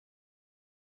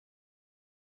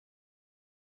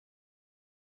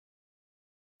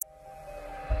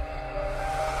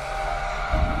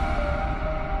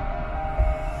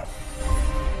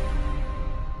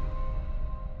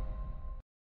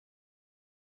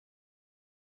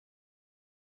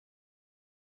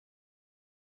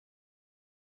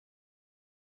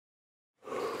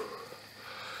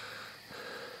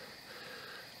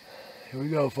Here we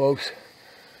go, folks.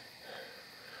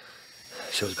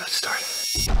 Show's about to start.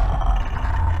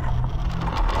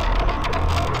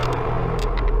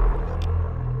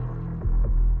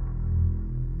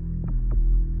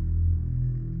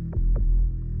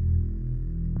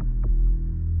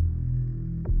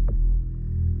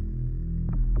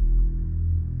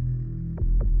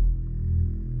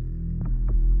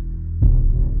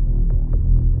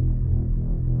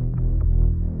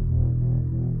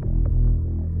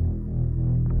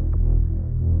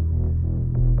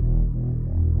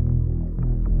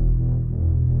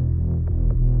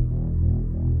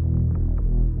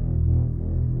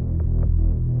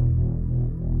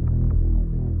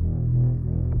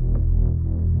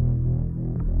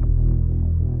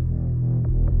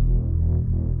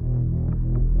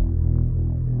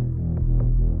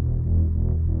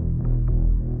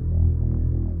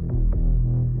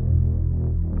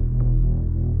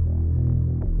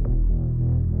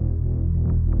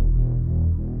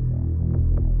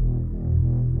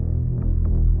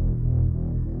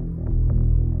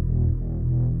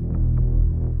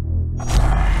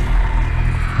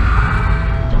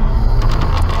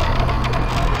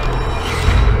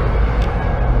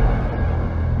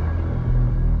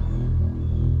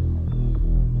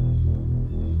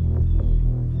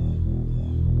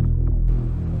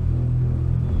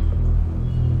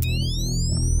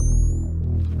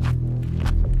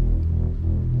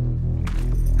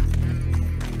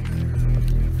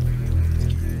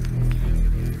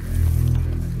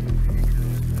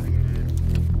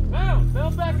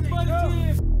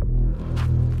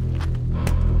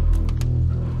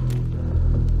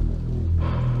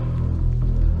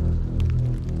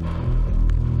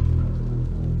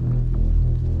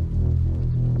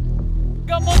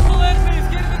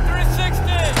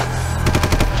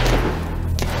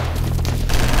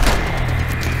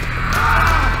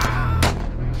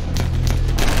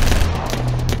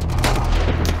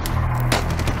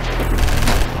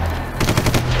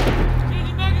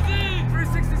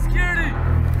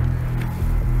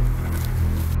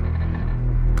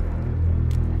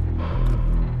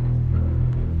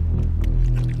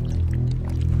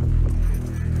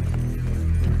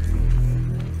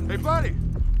 Hey, buddy,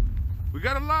 we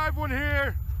got a live one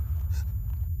here.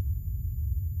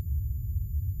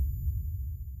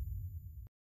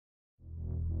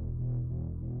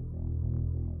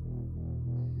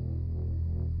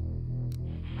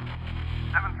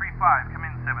 Come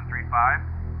in, 735.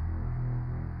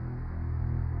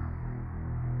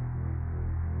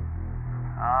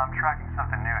 I'm tracking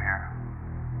something new here.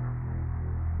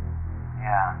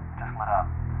 Yeah, just lit up.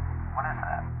 What is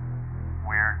that?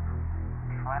 Weird.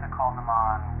 Try to call them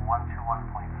on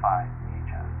 121.5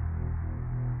 VHF.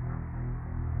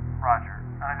 Roger.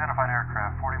 Unidentified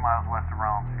aircraft 40 miles west of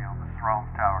Rollins Field. This is Rollins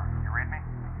Tower. You read me?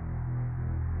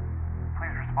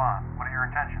 Please respond. What are your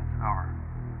intentions? Over.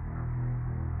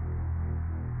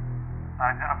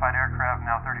 Unidentified aircraft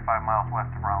now 35 miles west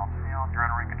of Rollins Field. You're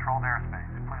entering controlled airspace.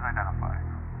 Please identify.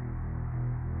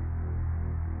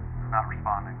 Not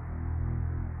responding.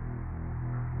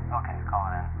 Okay, call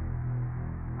it in.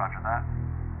 Roger that.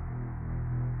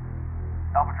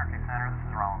 Albuquerque Center, this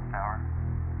is Rollins Tower.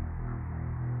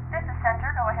 This is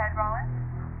Center. Go ahead, Rollins.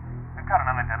 We've got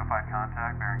an unidentified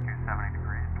contact bearing 270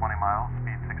 degrees, 20 miles,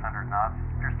 speed 600 knots.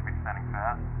 Appears to be descending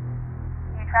fast.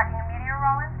 You tracking a meteor,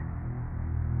 Rollins?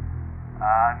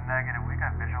 Negative. We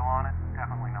got visual on it.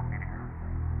 Definitely no meteor.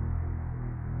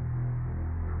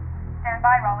 Stand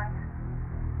by, Rollins.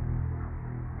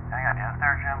 Any ideas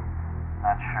there, Jim?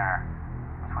 Not sure.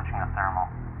 I'm switching to thermal.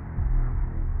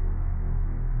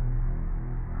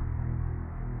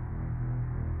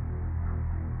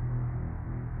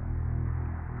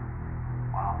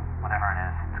 Well, whatever it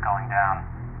is, it's going down.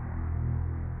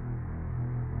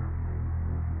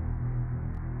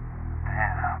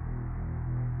 Damn.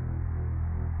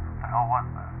 What the hell was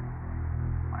that?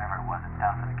 Whatever it was, it's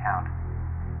down for the count.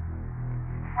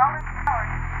 Rollins Tower.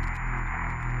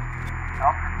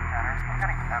 Albuquerque Center, I'm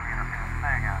getting some heavy interference.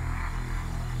 Say again.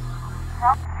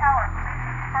 Rollins Tower, please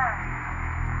confirm.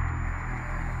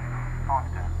 Phone's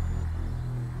dead.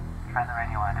 Try the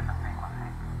radio on a different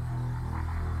frequency.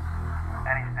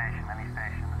 Any station, any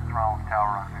station. This is Rollins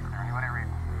Tower on Victor. Anybody read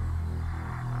me?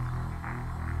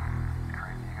 It's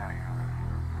crazy, you gotta hear this.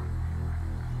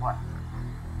 What?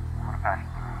 I'm gonna patch it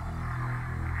through.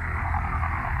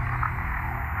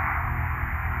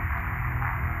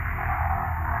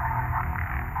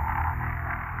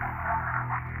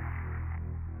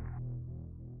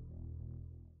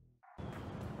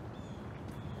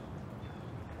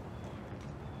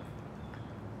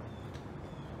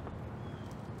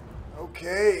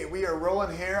 Okay, we are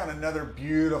rolling here on another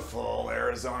beautiful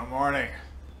Arizona morning.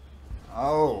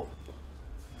 Oh,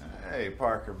 hey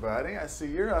Parker, buddy. I see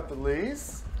you're up at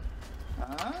least.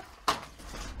 Huh?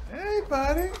 Hey,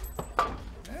 buddy.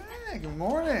 Hey, good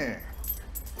morning.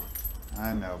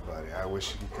 I know, buddy. I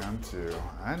wish you could come too.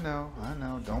 I know.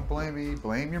 Don't blame me.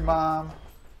 Blame your mom.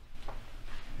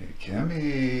 Hey,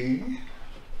 Kimmy.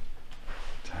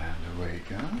 Time to wake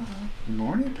up. Good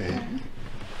morning, baby.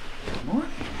 Good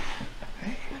morning.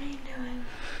 Hey. What are you doing?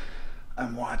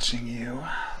 I'm watching you.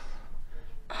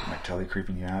 Am I totally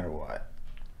creeping you out or what?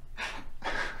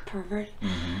 Pervert.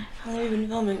 How long have you been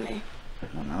filming me? I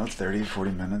don't know, 30,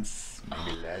 40 minutes,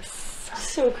 maybe less.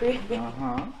 So creepy.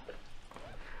 Uh-huh.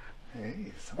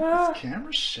 Hey, somebody's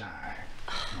camera shy.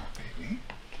 Come on, baby.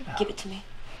 Get out. Give it to me.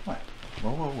 What?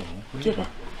 Whoa. What Give it.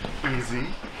 Easy.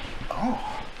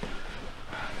 Oh.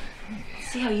 Hey.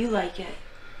 See how you like it.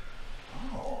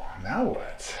 Oh, now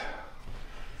what?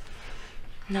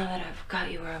 Now that I've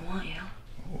got you where I want you.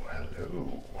 Oh,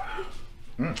 hello.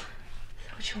 Is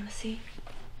that what you want to see?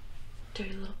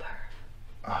 Dirty little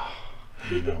perv. Oh,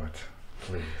 you know it.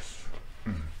 Please.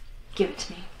 Give it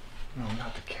to me. No,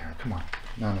 not the camera. Come on.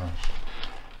 No.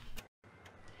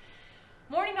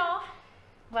 Morning all!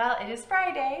 Well, it is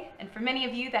Friday, and for many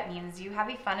of you that means you have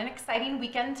a fun and exciting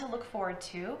weekend to look forward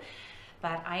to.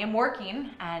 But I am working,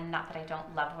 and not that I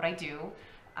don't love what I do,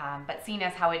 but seeing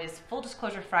as how it is Full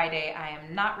Disclosure Friday, I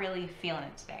am not really feeling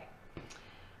it today.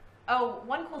 Oh,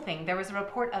 one cool thing, there was a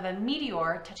report of a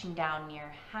meteor touching down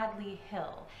near Hadley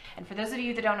Hill. And for those of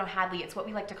you that don't know Hadley, it's what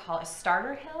we like to call a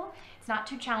starter hill. It's not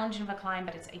too challenging of a climb,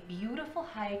 but it's a beautiful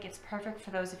hike. It's perfect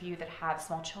for those of you that have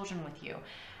small children with you.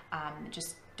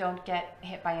 Just don't get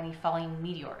hit by any falling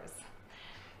meteors.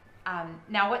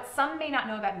 Now, what some may not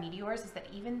know about meteors is that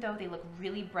even though they look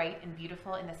really bright and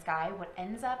beautiful in the sky, what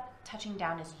ends up touching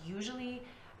down is usually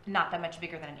not that much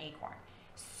bigger than an acorn.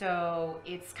 So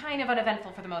it's kind of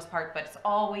uneventful for the most part, but it's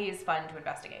always fun to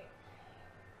investigate.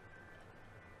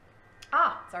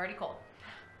 Ah, it's already cold.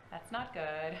 That's not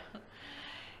good.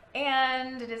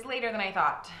 And it is later than I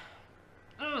thought.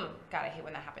 God, I hate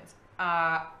when that happens.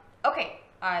 Okay,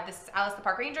 this is Alice the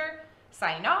Park Ranger,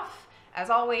 signing off. As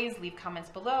always, leave comments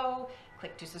below,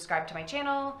 click to subscribe to my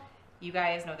channel. You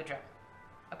guys know the drill.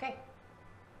 Okay,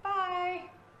 bye.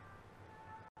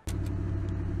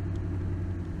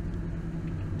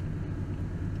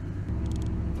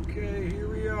 Okay, here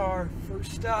we are.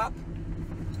 First stop,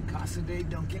 Casa de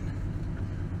Duncan.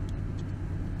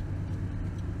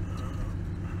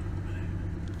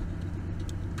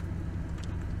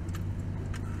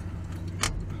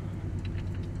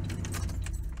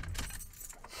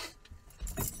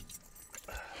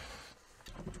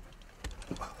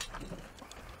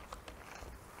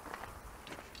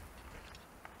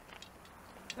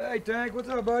 Hey Tank, what's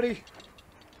up, buddy?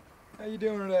 How you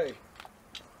doing today?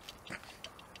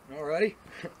 Alrighty.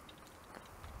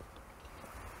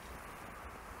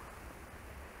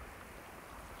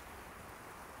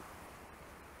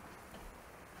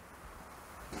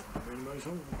 Anybody's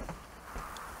home?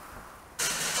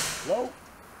 Hello?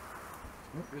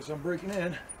 Guess I'm breaking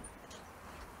in.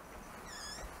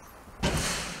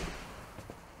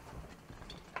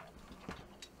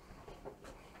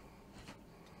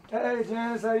 Hey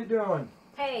Janice, how you doing?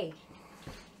 Hey,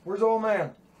 Where's old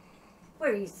man?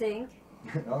 where do you think?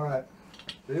 Alright.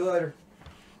 See you later.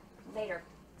 Later.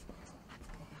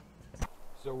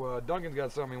 So, Duncan's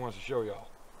got something he wants to show y'all.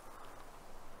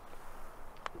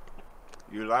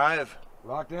 You live?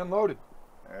 Locked and loaded.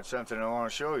 That's something I want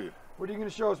to show you. What are you going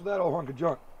to show us with that old hunk of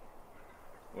junk?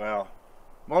 Well,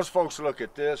 most folks look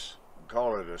at this and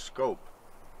call it a scope.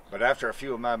 But after a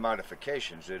few of my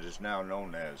modifications, it is now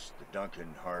known as the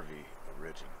Duncan Harvey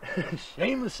Original.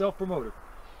 Shameless self-promoter.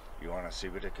 You want to see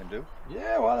what it can do?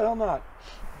 Yeah, why the hell not?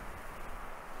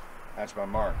 That's my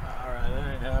mark. Alright,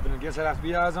 that ain't happening. Guess I'd have to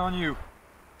be eyes on you.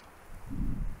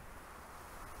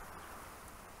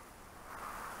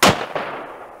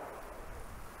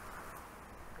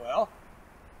 Well?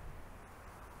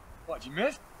 What, you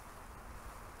missed?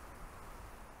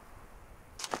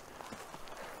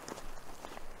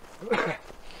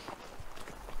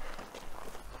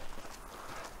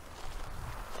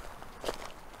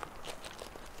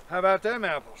 How about them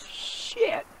apples?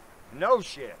 Shit! No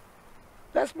shit.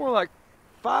 That's more like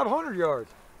 500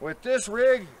 yards. With this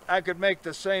rig, I could make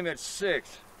the same at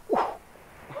 6.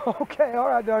 Okay,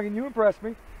 alright, Duncan, you impressed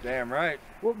me. Damn right.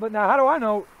 Well, but now how do I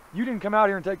know you didn't come out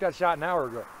here and take that shot an hour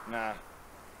ago? Nah.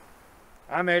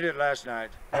 I made it last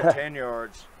night at 10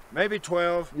 yards. Maybe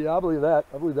 12. Yeah, I believe that.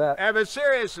 I believe that. But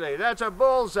seriously, that's a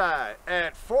bullseye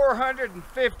at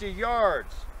 450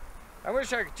 yards. I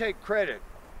wish I could take credit.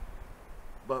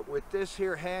 But with this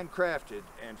here handcrafted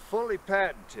and fully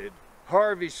patented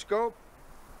Harvey scope,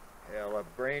 hell, a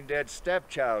brain-dead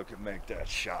stepchild could make that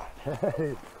shot.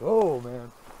 Hey, cool, man.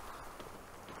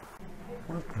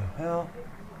 What the hell?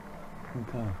 Some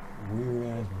kind of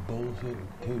weird-ass bullshit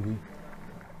TV.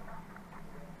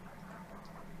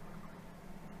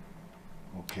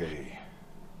 Okay,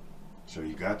 so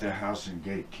you got the house and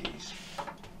gate keys. I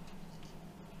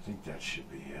think that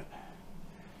should be it.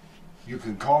 You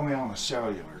can call me on the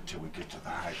cellular till we get to the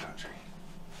high country.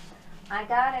 I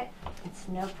got it. It's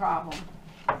no problem.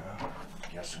 Well,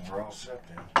 guessing we're all set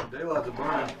then. Daylight's a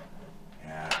burning.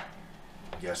 Yeah,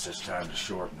 guess it's time to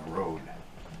shorten the road.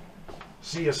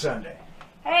 See you Sunday.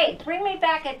 Hey, bring me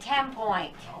back a 10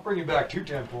 point. I'll bring you back 2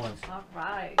 10 points. All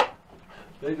right.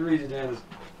 Take it easy, Dennis.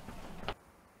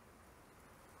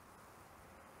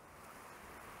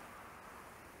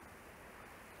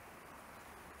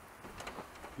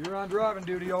 You're on driving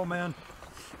duty, old man.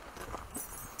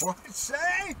 What'd it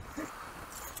say?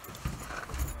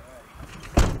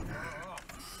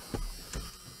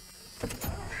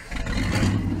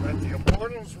 Let the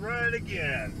immortals ride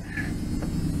again.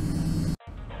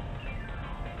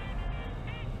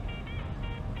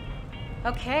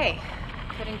 Okay,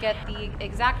 couldn't get the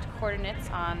exact coordinates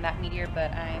on that meteor,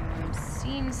 but I'm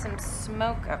seeing some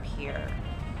smoke up here.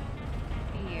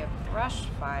 Could be a brush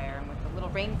fire, and with the little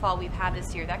rainfall we've had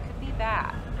this year, that could be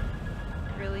bad.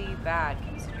 Really bad,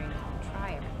 considering how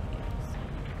dry everything is.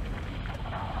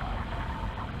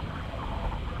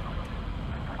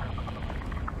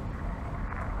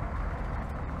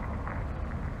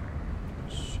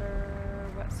 Not sure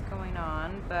what's going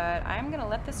on, but I'm gonna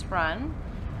let this run.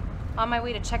 On my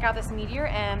way to check out this meteor,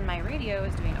 and my radio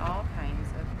is doing all kinds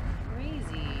of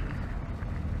crazy.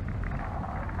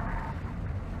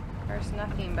 There's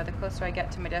nothing, but the closer I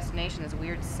get to my destination, this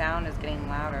weird sound is getting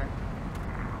louder.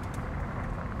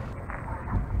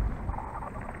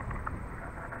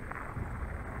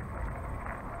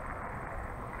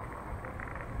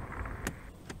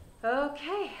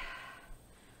 Okay,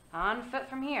 on foot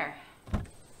from here.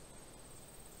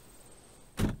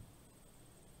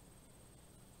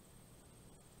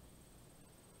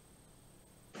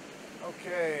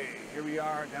 Okay, here we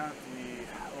are down at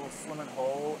the old swimming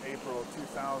hole, April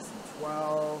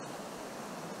 2012.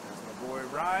 There's my boy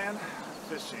Ryan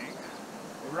fishing.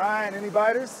 Hey Ryan, any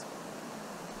biters?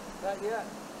 Not yet.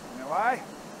 You know why?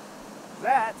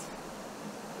 That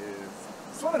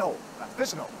is swimming hole, not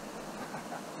fishing hole.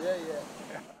 Yeah.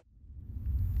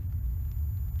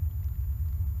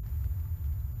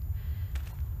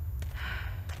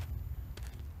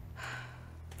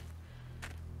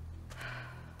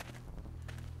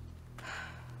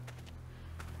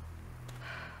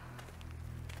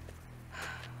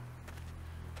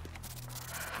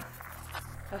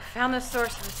 I found the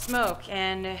source of the smoke,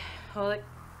 and, well, it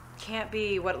can't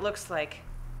be what it looks like.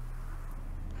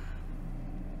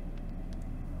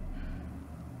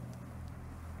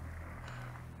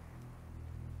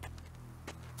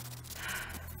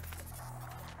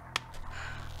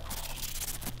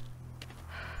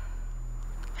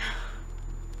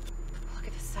 Look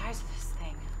at the size of this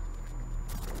thing.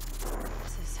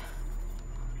 This is...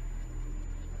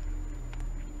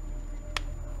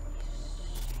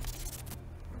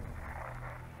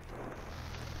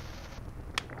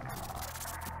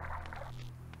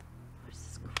 What is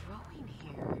this growing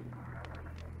here?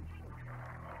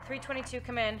 322,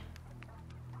 come in.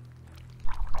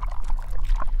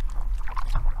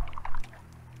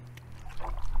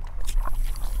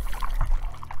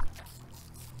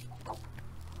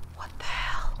 What the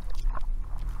hell?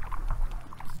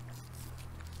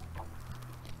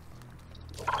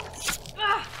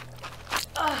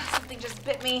 Something just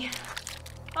bit me.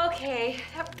 Okay,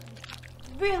 that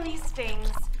really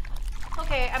stings.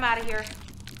 Okay, I'm out of here.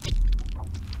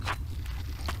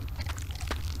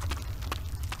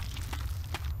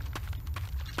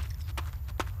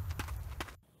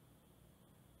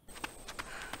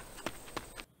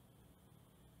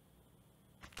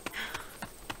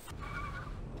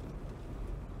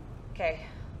 Okay,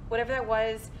 whatever that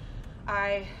was,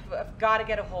 I've got to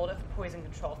get a hold of poison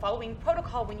control. Following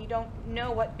protocol, when you don't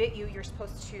know what bit you, you're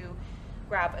supposed to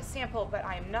grab a sample, but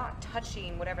I'm not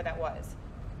touching whatever that was.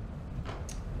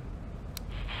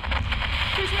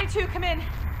 222, come in.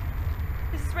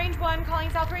 This is range 1, calling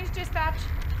South Range Dispatch.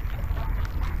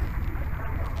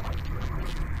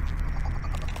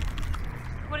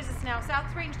 What is this now?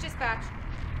 South Range Dispatch.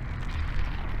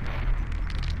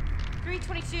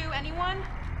 322, anyone?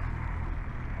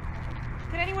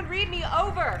 Can anyone read me?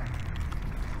 Over.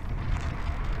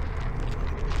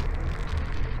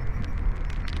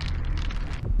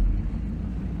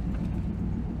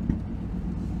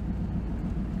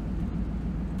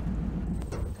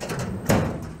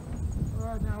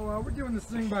 doing this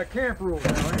thing by camp rules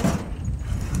now, ain't you?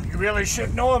 You really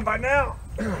should know them by now.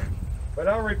 But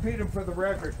I'll repeat them for the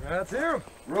record. That's him.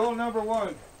 Rule number 1.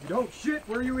 You don't shit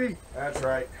where you eat. That's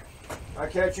right. I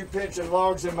catch you pinching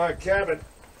logs in my cabin,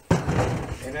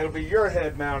 and it'll be your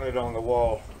head mounted on the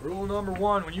wall. Rule number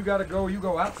 1, when you gotta go, you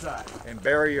go outside. And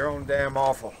bury your own damn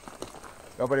offal.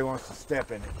 Nobody wants to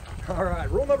step in it. All right,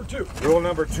 rule number 2. Rule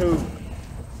number 2,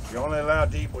 you're only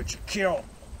allowed to eat what you kill.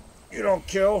 You don't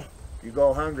kill, you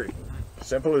go hungry.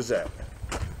 Simple as that.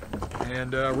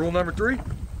 And rule number 3?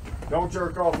 Don't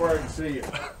jerk off where I can see you.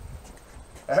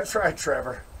 That's right,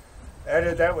 Trevor. I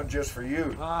did that one just for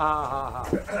you. Ha ha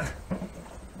ha ha.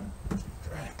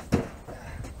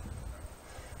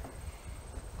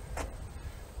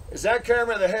 Is that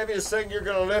camera the heaviest thing you're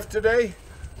gonna lift today?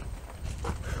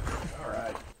 All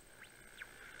right.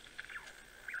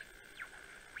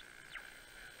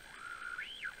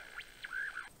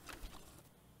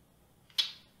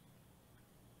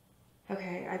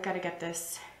 Okay, I've got to get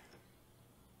this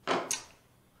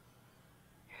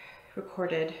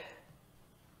recorded.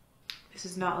 This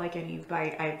is not like any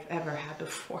bite I've ever had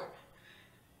before.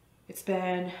 It's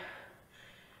been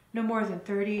no more than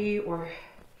 30 or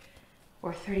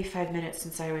 35 minutes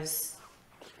since I was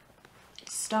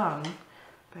stung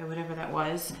by whatever that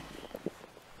was.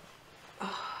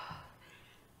 Oh.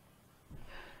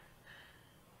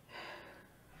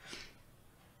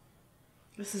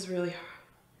 This is really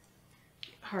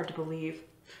hard to believe.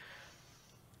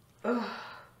 Ugh.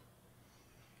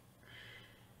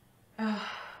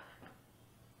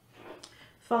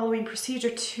 Following procedure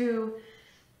 2,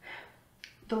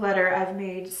 the letter, I've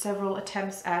made several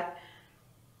attempts at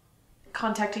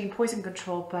contacting poison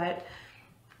control, but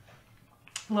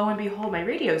lo and behold, my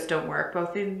radios don't work,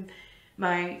 both in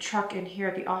my truck and here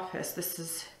at the office. This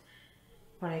is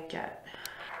what I get.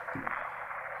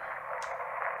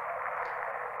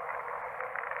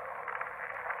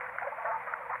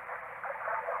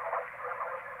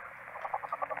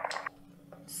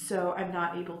 So I'm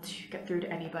not able to get through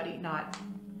to anybody, not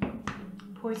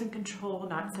poison control,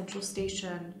 not central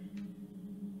station,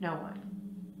 no one.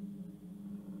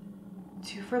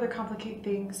 To further complicate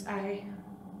things, I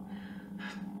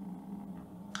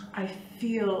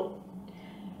feel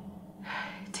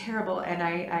terrible, and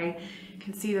I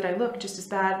can see that I look just as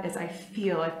bad as I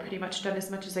feel. I've pretty much done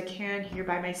as much as I can here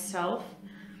by myself.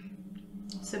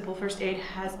 Simple first aid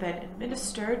has been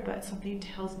administered, but something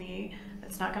tells me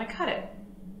that's not going to cut it.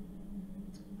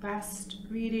 Last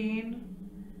reading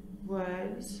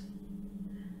was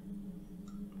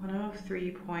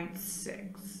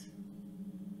 103.6.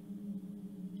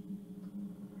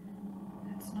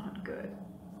 That's not good.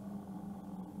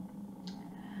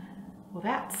 Well,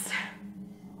 that's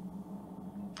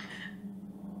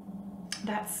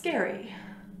scary.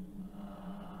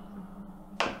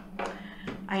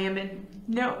 I am in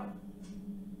no,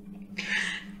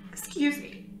 excuse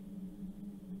me.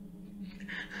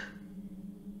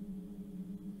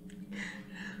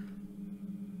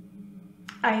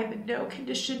 I am in no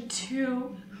condition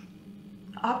to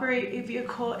operate a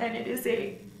vehicle, and it is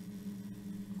a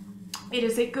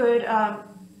good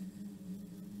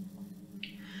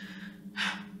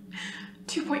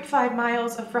 2.5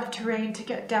 miles of rough terrain to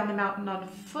get down the mountain on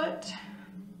foot.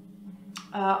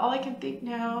 All I can think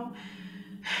now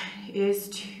is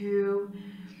to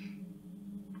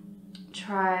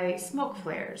try smoke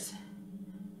flares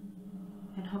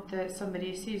and hope that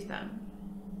somebody sees them.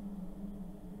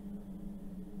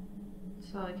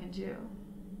 That's all I can do.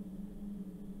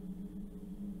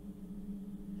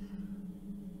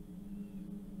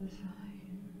 That's all I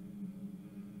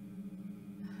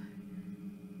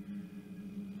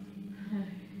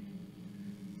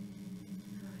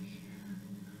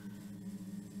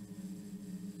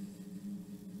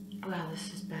can. Wow,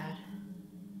 this is bad.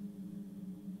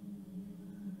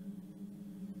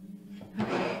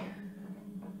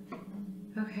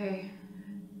 Okay.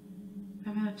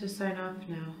 I'm gonna have to sign off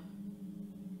now.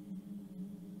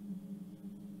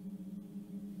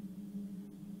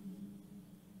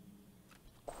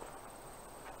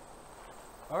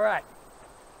 All right,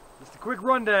 just a quick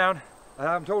rundown.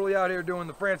 I'm totally out here doing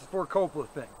the Francis Ford Coppola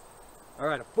thing. All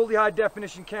right, a fully high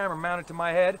definition camera mounted to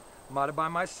my head, mounted by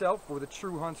myself for the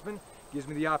true huntsman, gives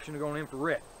me the option to go in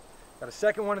infrared. Got a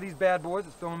second one of these bad boys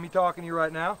that's filming me talking to you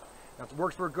right now. Now it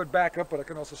works for a good backup, but I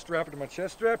can also strap it to my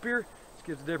chest strap here. This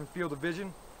gives a different field of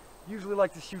vision. Usually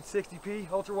like to shoot 60p,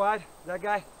 ultra wide, that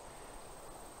guy.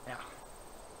 Now,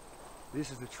 this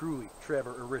is the truly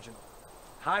Trevor original.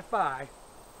 Hi-Fi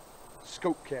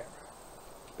scope camera.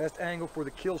 Best angle for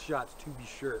the kill shots, to be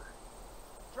sure.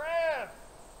 Trev,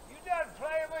 you done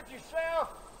playing with yourself?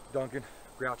 Duncan,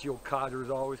 Grouchy old codger as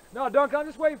always. No, Dunk, I'm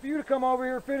just waiting for you to come over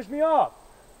here and finish me off.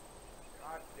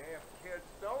 Goddamn kids,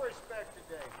 no respect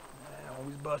today. Man,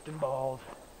 always busting balls.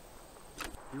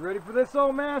 You ready for this,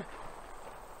 old man?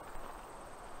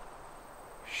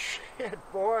 Shit,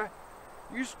 boy.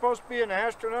 You supposed to be an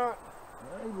astronaut?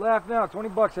 You laugh now.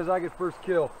 $20 says I get first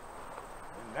kill.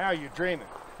 And now you're dreaming.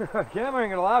 Cam, I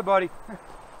ain't gonna lie, buddy.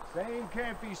 Same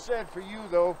can't be said for you,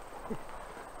 though.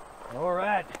 All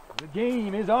right, the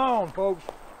game is on, folks.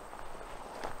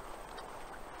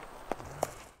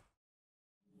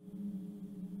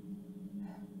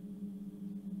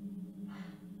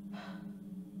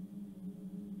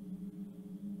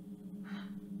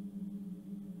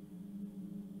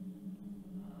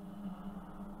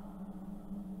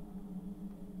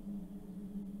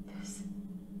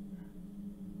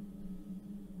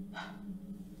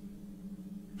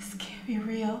 This can't be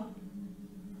real.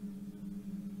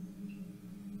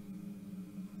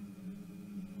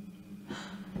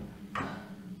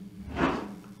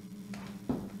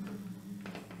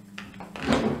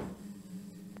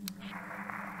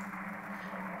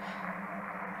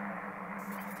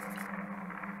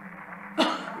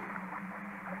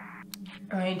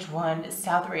 Range 1,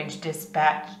 South Range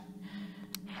Dispatch.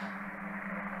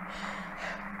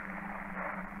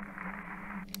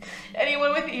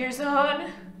 Anyone with ears on?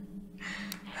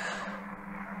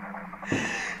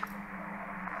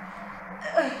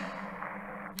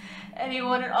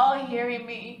 Anyone at all hearing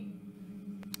me?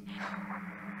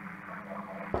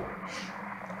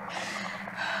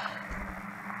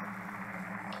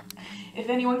 If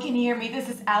anyone can hear me, this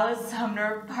is Alice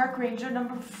Sumner, Park Ranger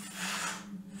number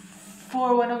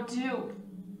 4102.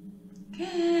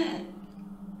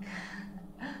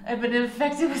 I've been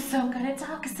infected with some kind of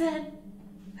toxin.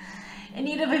 In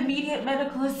need of immediate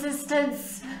medical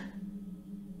assistance.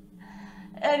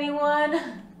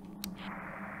 Anyone?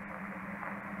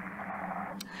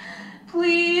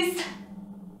 Please?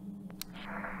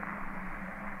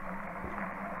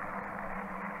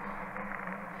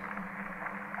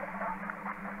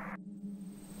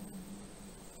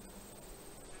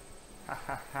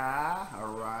 All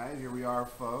right, here we are,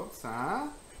 folks, huh?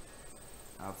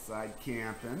 Outside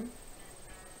camping.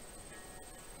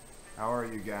 How are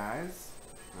you guys?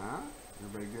 Huh?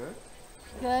 Everybody good?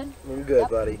 Good. I'm good,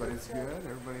 buddy. Everybody's good?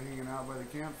 Everybody hanging out by the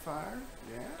campfire?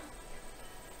 Yeah?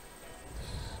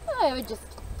 I was just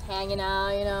hanging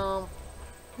out, you know.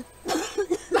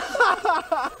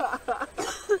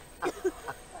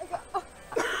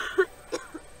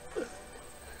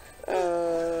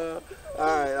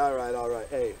 All right.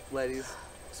 Hey, ladies,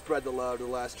 spread the love to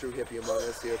the last true hippie among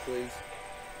us here, please.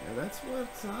 Yeah, that's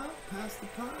what's up. Pass the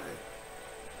pie.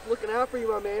 Looking out for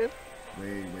you, my man.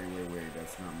 Wait.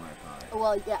 That's not my pie.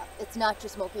 Well, yeah, it's not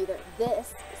just smoke either.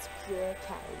 This is pure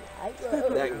Cali High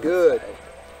Road.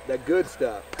 That good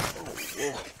stuff.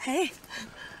 Hey,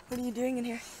 what are you doing in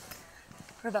here?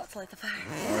 We're about to light the fire.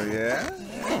 Oh, yeah?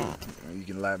 You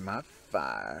can light my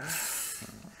fire.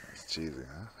 That's cheesy,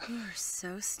 huh? You are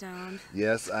so stoned.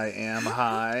 Yes, I am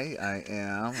high. I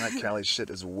am. That Cali shit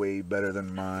is way better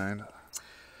than mine.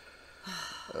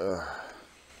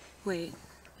 Wait.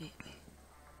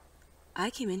 I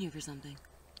came in here for something.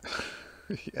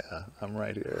 Yeah, I'm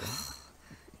right here.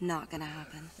 Not gonna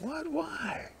happen. What?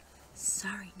 Why?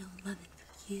 Sorry, no loving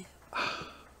for you.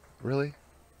 Really?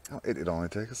 Oh, it'd only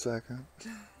take a second.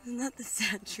 Isn't that the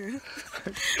sad truth?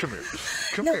 Come here.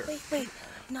 No, here. wait.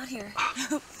 Not here.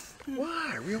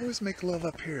 Why? We always make love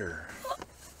up here.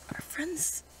 Our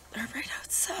friends are right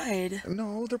outside.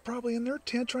 No, they're probably in their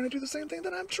tent trying to do the same thing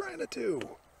that I'm trying to do.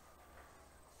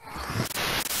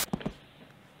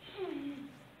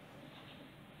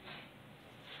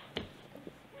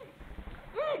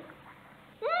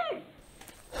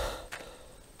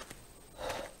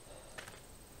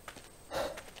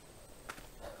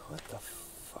 What the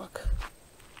fuck?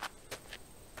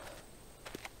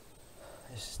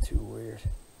 This is too weird.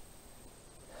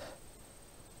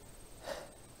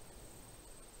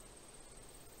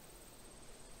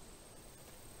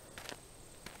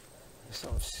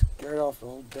 I'm scared off the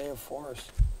whole damn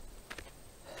forest.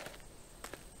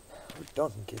 Where'd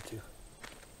Duncan get to?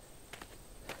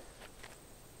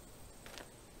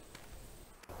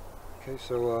 Okay,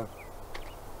 so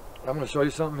I'm gonna show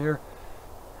you something here.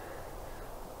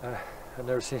 I've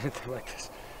never seen anything like this.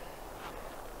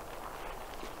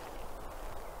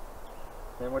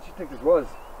 Man, what you think this was?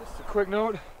 Just a quick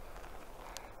note.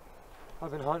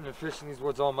 I've been hunting and fishing these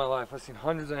woods all my life. I've seen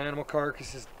hundreds of animal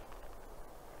carcasses.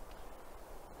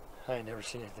 I ain't never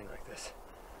seen anything like this.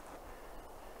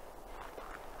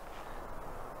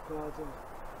 Oh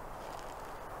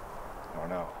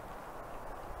no.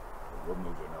 We're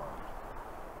moving on.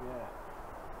 Yeah.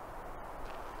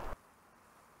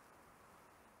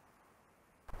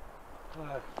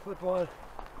 Flip on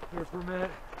here for a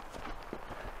minute.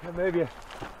 Got maybe a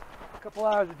couple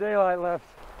hours of daylight left.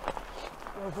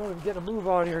 I was only getting a move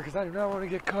on here because I do not want to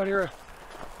get caught here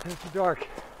after dark.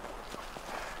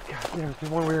 God damn, it's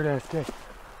been one weird ass day.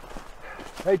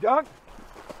 Hey, Dunk?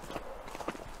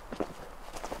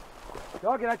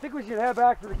 Duncan, I think we should head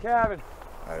back to the cabin.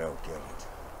 I don't get it.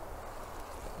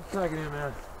 Let's try it in,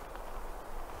 man.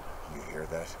 You hear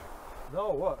that?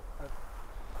 No, what?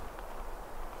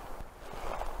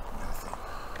 Nothing.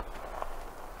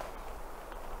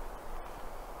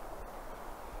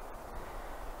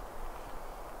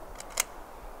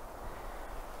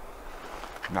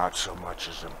 Not so much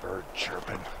as a bird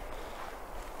chirping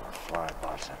or a fly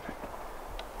buzzing.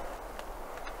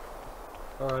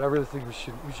 All right, I really think we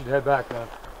should head back, man.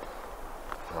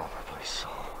 Probably so.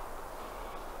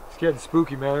 It's getting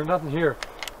spooky, man. There's nothing here.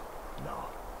 No.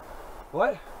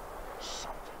 What?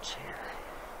 Something's here.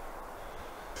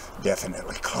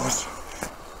 Definitely close.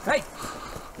 Hey,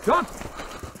 Dunk!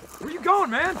 Where you going,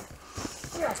 man?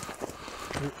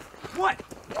 What?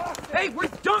 Hey, where's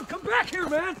Dunk? Come back here,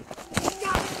 man!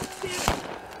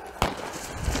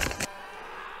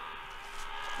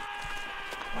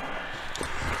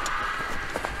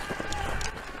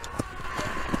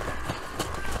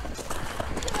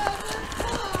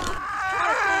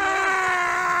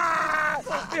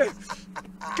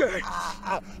 Good.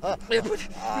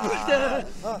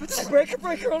 Put the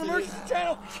breaker on emergency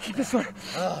channel. Keep this one.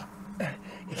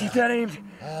 Keep that aimed.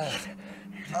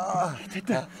 Take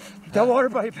that water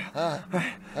pipe. All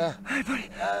right, buddy.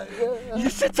 You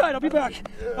just sit tight. I'll be back.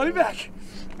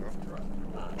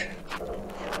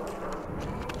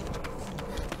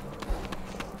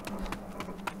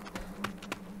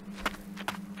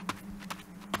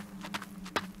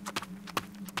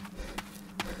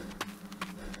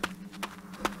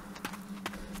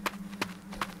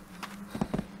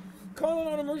 Calling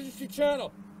on emergency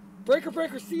channel. Breaker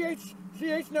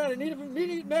CH9. I need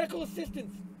immediate medical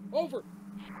assistance. Over.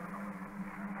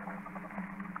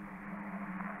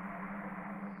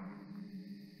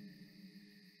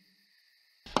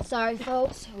 Sorry,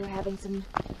 folks. We're having some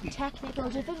technical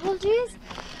difficulties.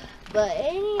 But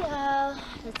anyhow,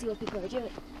 let's see what people are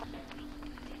doing.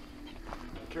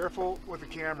 Careful with the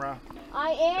camera.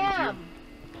 I am.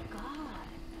 God,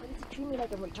 why does he treat me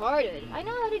like I'm retarded? I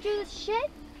know how to do this shit.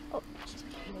 Oh, just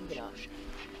wait, let me get off.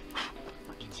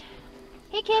 Fuck it.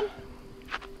 Hey, Kim.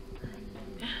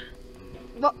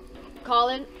 Well,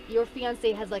 Collin, your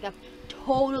fiancé has like a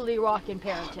totally rockin'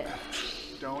 parentage.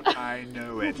 Don't I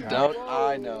know it? Don't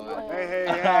I know it?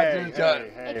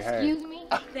 Hey. Excuse me?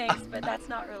 Thanks, but that's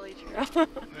not really true.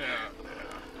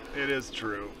 It is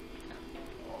true.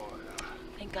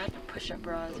 Thank God for push-up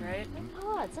bras, right?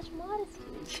 Oh, it's such modesty.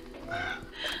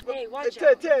 Hey, watch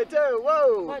out.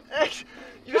 Whoa! What? Hey,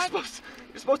 you're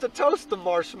supposed to toast the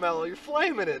marshmallow. You're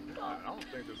flaming it. I don't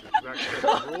think there's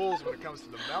exactly rules when it comes to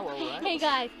the mellow, right? Hey,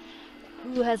 guys.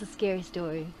 Who has a scary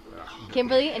story?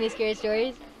 Kimberly, any scary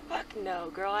stories? Fuck no,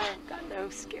 girl. I ain't got no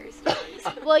scary stories.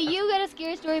 Well, you got a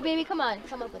scary story, baby. Come on,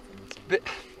 come up with something.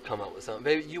 Come up with something.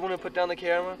 Baby, you want to put down the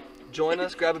camera? Join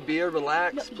us, grab a beer,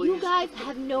 relax, No, please? you guys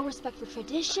have no respect for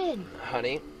tradition.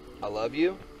 Honey, I love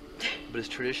you, but it's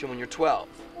tradition when you're 12.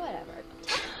 Whatever.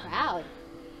 Proud.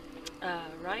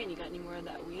 Ryan, you got any more of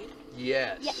that weed?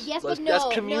 Yes. Yes, Let's, but no.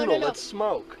 That's communal. No. Let's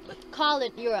smoke.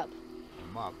 Collin, you're up.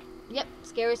 I'm up. Yep,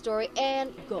 scary story,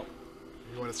 and go.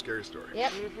 You want a scary story?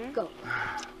 Yep, go.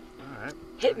 All right.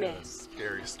 Hit me. I got a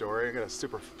scary story. I got a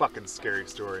super fucking scary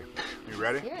story. You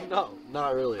ready? Hear it. No,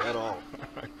 not really at all.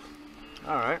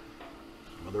 All right.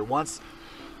 Well, there once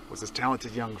was this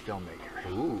talented young filmmaker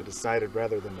who decided,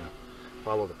 rather than to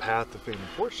follow the path to fame and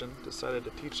fortune, decided to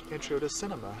teach intro to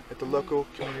cinema at the local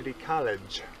community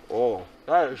college. Oh,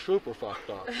 that is super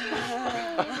fucked up.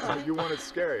 You want it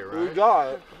scary, right? We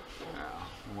got it. Yeah.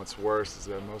 And what's worse is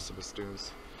that most of the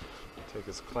students take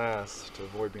his class to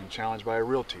avoid being challenged by a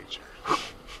real teacher.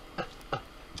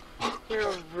 You're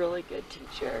a really good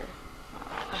teacher.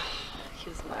 He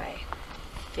was my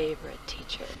favorite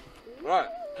teacher. Right,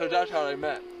 because that's how they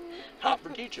met. Hot for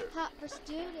teacher. Hot for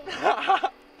student.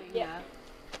 Yeah.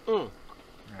 Mm.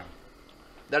 Yeah.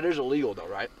 That is illegal though,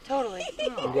 right? Totally.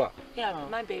 Yeah. Yeah,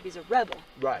 my baby's a rebel.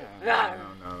 Right. No.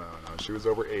 She was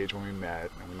overage when we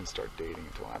met, and we didn't start dating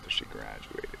until after she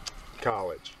graduated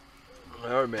college.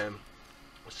 All right, man.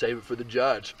 Save it for the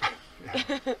judge.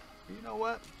 Yeah. You know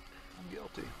what? I'm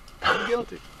guilty. I'm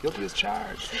guilty. Guilty as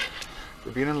charged. For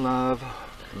being in love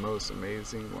with the most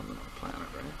amazing woman on the planet,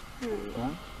 right?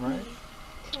 Huh? Right?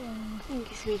 Thank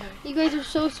you, sweetheart. You guys are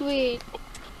so sweet.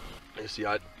 You see,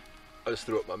 I just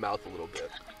threw up my mouth a little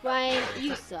bit. Ryan,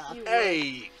 you suck.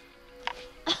 Hey!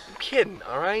 I'm kidding,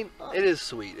 alright? It is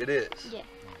sweet, it is. Yeah.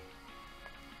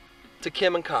 To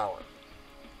Kim and Collin.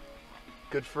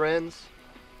 Good friends,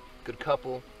 good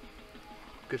couple,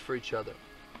 good for each other.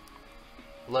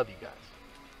 Love you guys.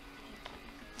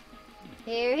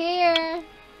 Here, here.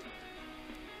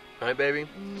 Alright, baby?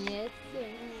 Yes, sir.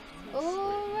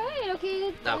 Alright,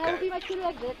 okay. That'll be my cute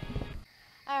exit.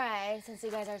 Alright, since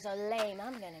you guys are so lame,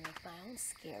 I'm gonna make my own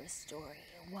scary story.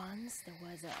 Once there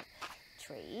was a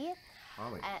tree.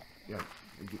 Holly. Yeah,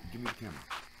 give me the camera.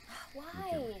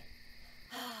 Why?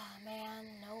 Oh, man,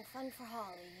 no fun for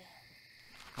Holly.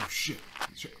 Oh, shit.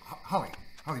 Holly,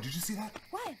 did you see that?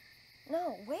 What?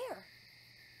 No, where?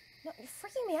 No, you're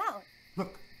freaking me out.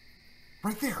 Look,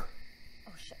 right there.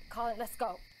 Oh, shit. Collin, let's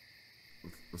go.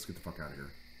 Let's get the fuck out of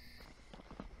here.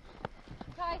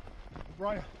 Kai.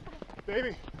 Brian,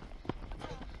 baby,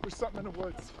 there's something in the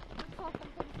woods.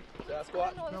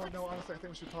 Sasquatch? No, honestly, I think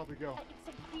we should probably go.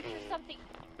 Some creature or something.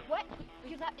 What?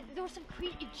 There was some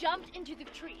creature. It jumped into the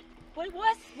tree. What it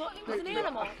was? Well, it was an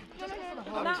animal. No.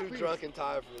 I'm too drunk and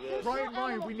tired for this.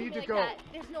 Ryan, we need to go.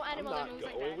 There's no animal that moves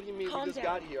like that. What do you mean? We just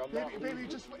got here. I'm not leaving. Baby,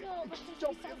 just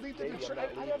don't leave the tree.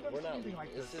 I don't understand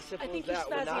like this. It's as simple as that.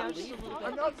 We're not leaving.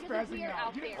 I'm not spazzing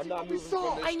out. I'm not moving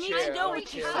from this chair. I need to know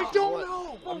what you saw. I don't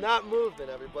know. I'm not moving,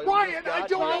 everybody. Ryan, I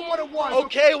don't know what it was.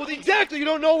 Okay, well, exactly. You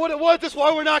don't know what it was. That's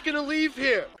why we're not going to leave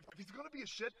here. If he's going to be a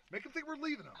shit, make him think we're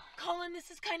leaving him. Collin, this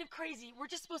is kind of crazy. We're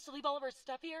just supposed to leave all of our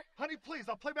stuff here? Honey, please,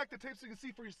 I'll play back the tape so you can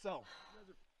see for yourself.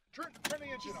 Turn the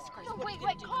engine on. No, wait,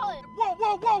 Collin.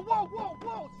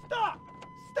 Whoa!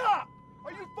 Stop!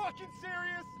 Are you fucking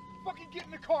serious? Fucking get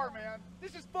in the car, man.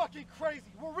 This is fucking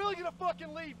crazy. We're really gonna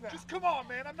fucking leave now. Just come on,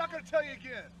 man. I'm not gonna tell you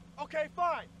again. Okay,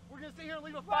 fine. We're gonna sit here and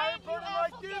leave a fire burning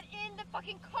like this. Get in the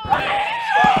fucking car. Ryan!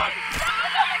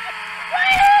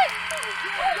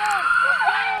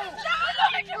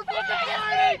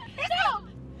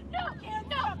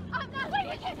 No, I'm not. Wait,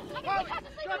 I can't sleep in the car.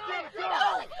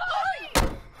 Holly!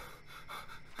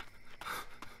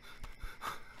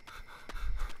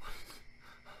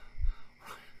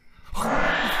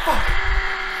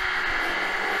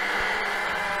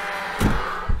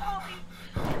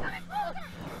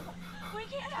 We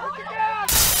can't help it.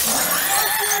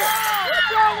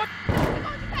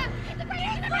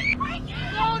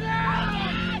 Slow down!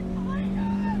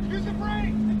 Use the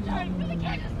brake! We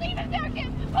can't just leave him there,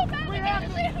 kid. Oh, man, we can't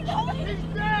just leave him there. He's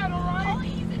dead, all right? Holly,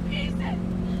 he's in pieces.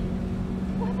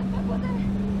 What the fuck was that?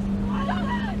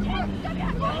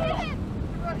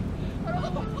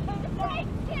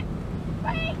 Brake, kid.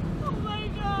 Brake. Oh my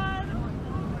god.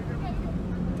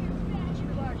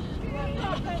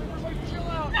 Chill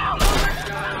out. No!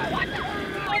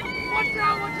 Watch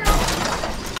out!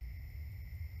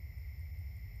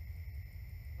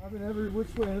 I've been every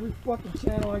which way, every fucking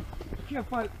channel. I can't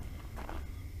find it.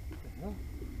 What the hell?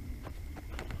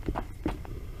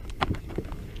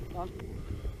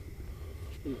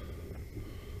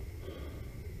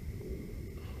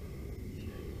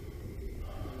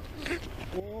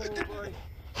 Whoa, buddy.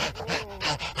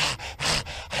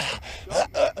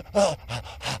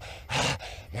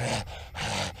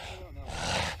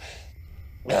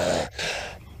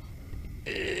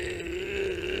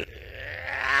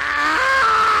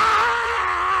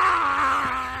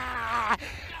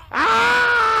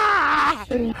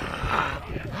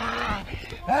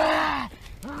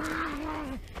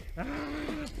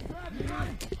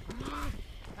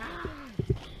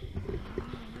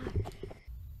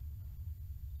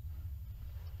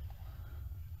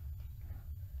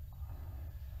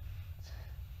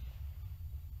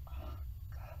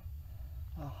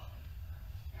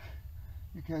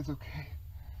 You guys okay?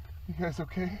 You guys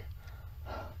okay?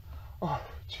 Oh,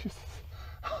 Jesus.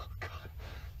 Oh, God.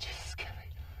 Jesus, get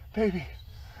me.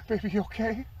 Baby, you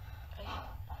okay? Oh,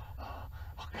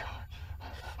 God.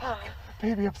 Oh,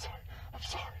 baby, I'm sorry.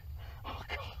 Oh,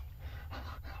 God.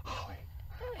 Holly.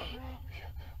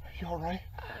 You all right?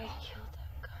 I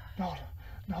killed him.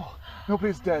 No.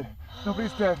 Nobody's dead.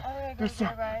 Nobody's dead.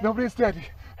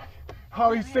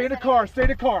 Holly, stay in the car.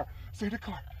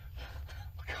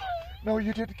 No,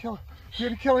 you didn't kill him. You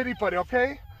didn't kill anybody,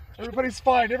 okay? Everybody's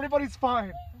fine.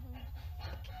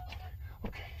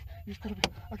 Okay, he's gonna be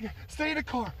okay. Stay in the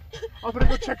car. I'm gonna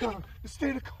go check on him. Just stay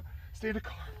in the car.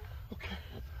 Okay.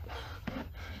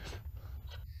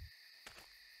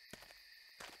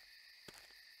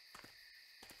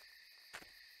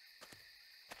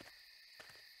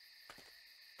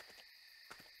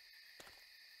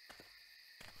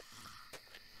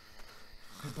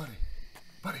 Hey,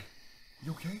 buddy,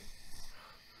 you okay?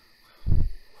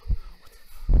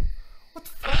 What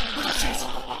the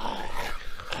fuck?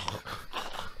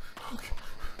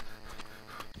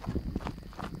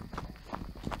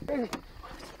 Baby,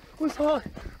 where's Holly?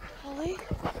 Holly?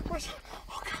 Where's...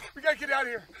 Oh, God, we gotta get out of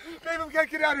here. Baby, we gotta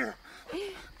get out of here.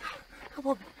 Come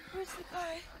on. Where's the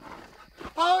guy?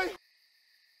 Holly!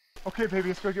 Okay, baby,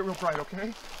 it's gonna get real bright,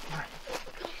 okay? All right.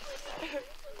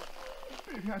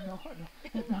 Baby, I know.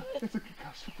 No, it's a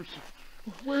concussion for sure.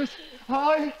 Where's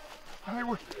Holly? Holly,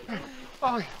 where? Hey,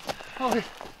 Holly. Ryan.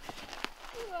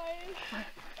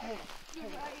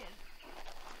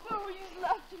 Oh, you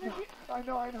left me. I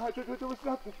know. There was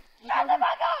nothing. Shut the fuck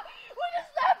up! We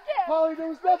just left him! Holly, there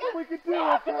was nothing we could do. We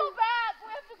have to okay? go back! We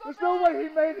have to go There's back! no way he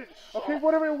made it. Okay,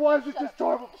 whatever it was, it's just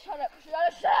horrible. Shut up!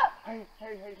 Hey,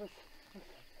 listen.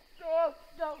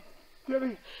 No.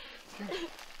 Jimmy.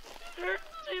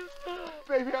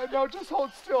 Baby, I know. Just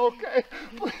hold still, okay?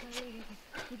 Please.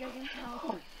 We gotta get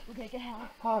help. We gotta get help.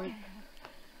 Holly.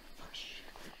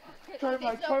 Try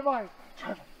mine.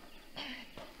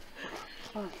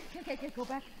 Okay, go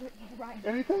back to right.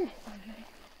 Anything?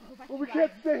 Go back Well, to we right.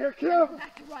 can't stay here. Kim! Go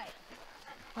back to right.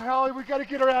 Holly, we gotta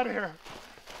get her out of here.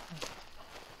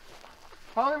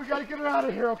 Holly, we gotta get her out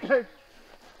of here, okay?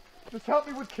 Just help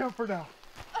me with Kim for now.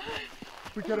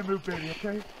 We gotta move, baby,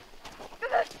 okay?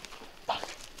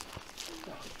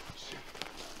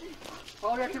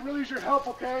 Holly, I can really use your help,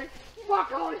 okay?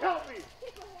 Fuck, Holly, help me!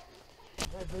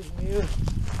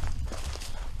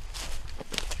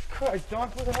 Christ,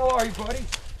 Doc, where the hell are you, buddy?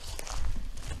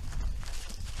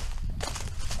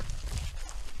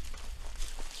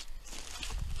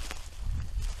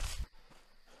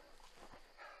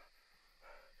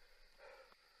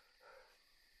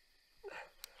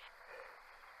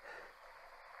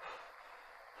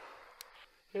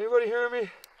 Anybody hear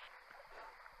me?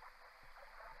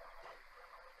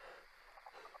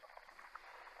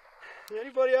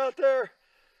 Anybody out there?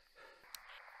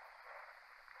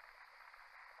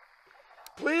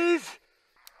 Please?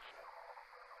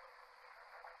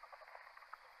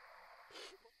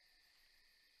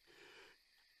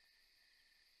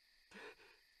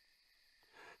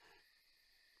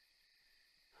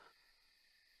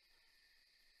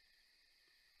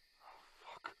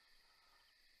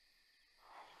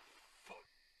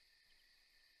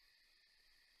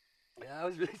 Yeah, that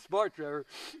was really smart, Trevor.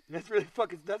 That's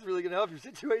really gonna help your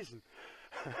situation.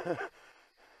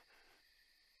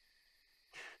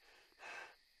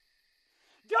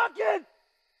 Duncan!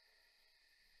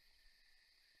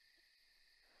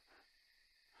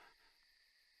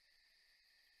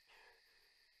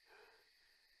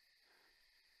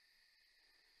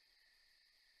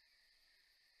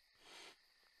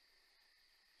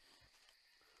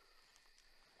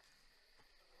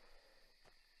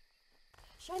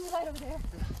 Shine the light over there.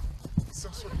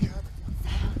 Some sort of cabin.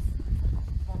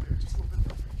 Come on, baby, just a little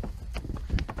bit.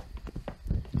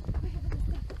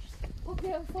 We'll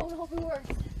get on the phone, hope it works.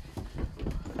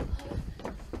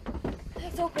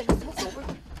 It's open.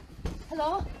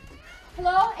 Hello?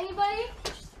 Hello? Anybody?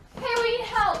 Hey, we need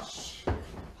help. Shh.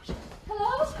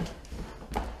 Hello?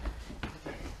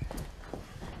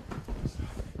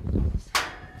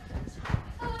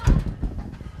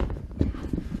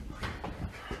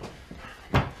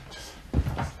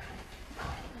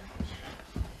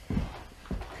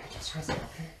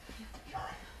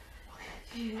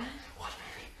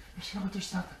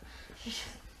 There's nothing.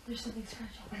 There's something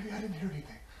special. Baby, I didn't hear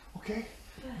anything, okay?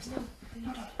 No.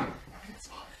 Everything's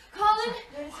fine. Colin,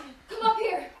 come up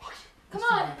here. Come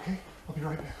on. Okay? I'll be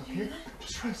right back, okay?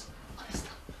 Just rest.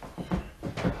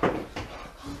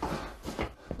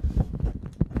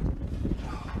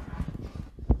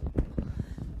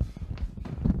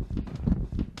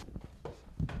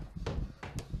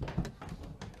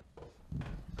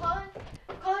 Colin,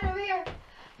 over here.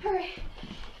 Hurry.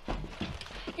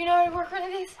 You know how to work one of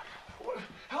these? What?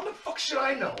 How the fuck should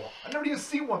I know? I've never even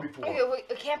seen one before. Okay, wait,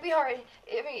 it can't be hard.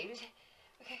 Okay.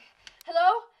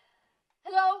 Hello?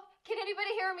 Hello? Can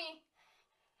anybody hear me?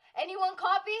 Anyone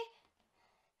copy?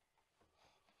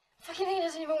 Fucking thing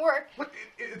doesn't even work. What?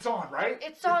 It's on, right?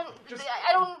 It's on.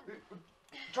 I don't.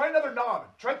 Try another knob.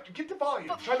 Get the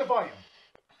volume. Try the volume.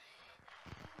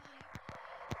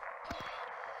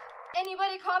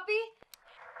 Anybody copy?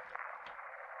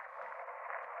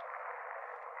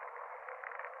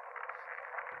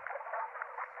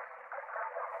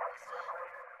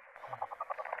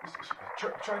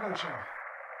 Try another channel.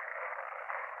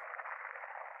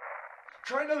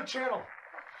 Try another channel.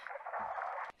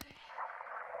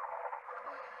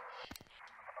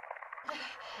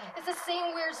 It's the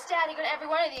same weird static on every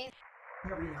one of these. I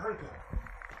never even heard that.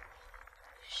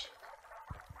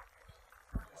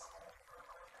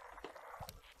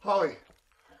 Holly.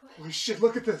 Holy shit,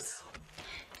 look at this.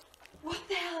 What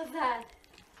the hell is that?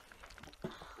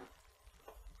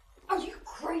 Are you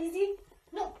crazy?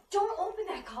 No,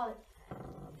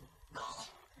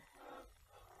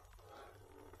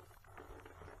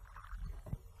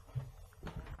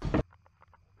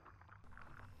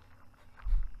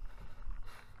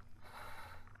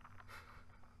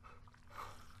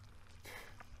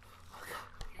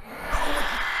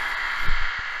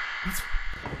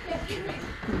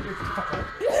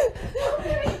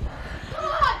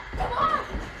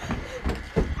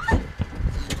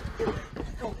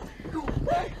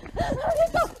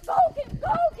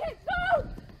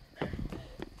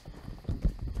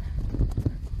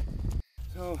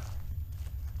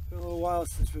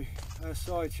 since we last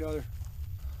saw each other.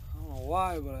 I don't know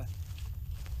why, but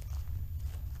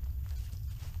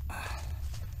I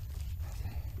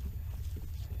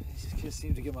just can't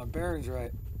seem to get my bearings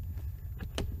right.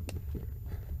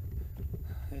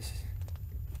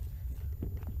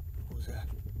 What was that?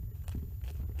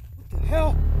 What the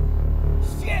hell?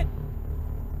 Shit!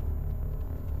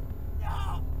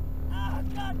 No! Ah,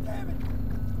 God damn it!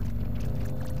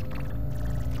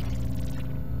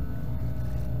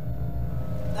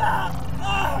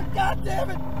 Ah! God damn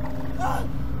it! Ah!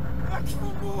 I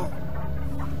can't move!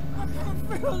 I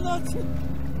can't feel nothing!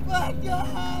 My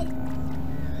God!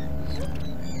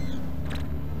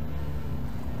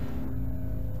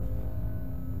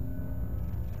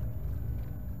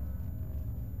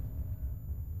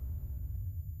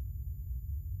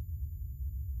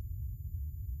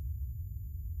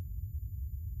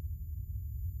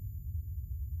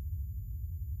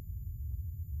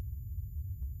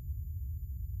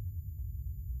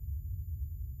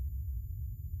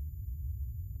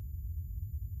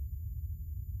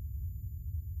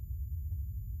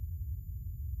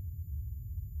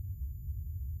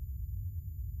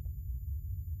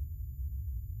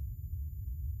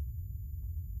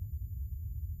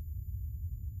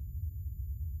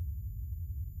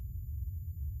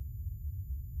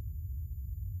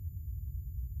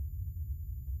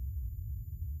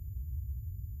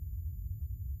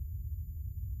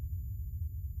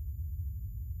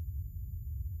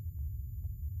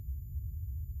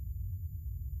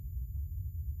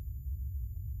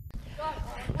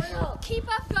 Keep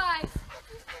up, guys!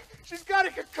 She's got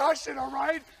a concussion, all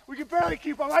right? We can barely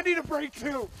keep up. I need a break,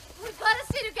 too. We've got to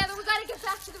stay together. We've got to get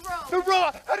back to the road. The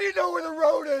road? How do you know where the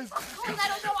road is? Colin, I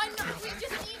don't know. I know. We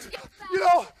just need to get back. You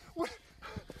know...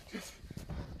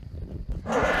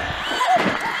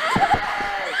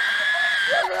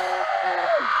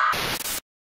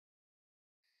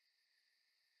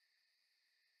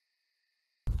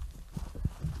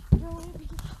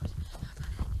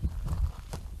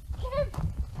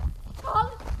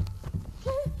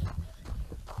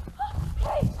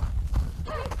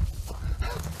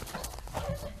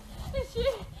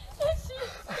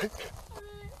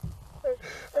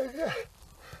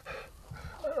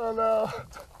 I don't know.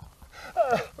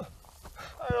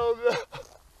 I don't know.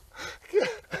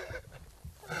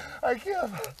 I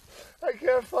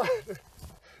can't find her.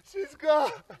 She's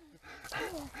gone.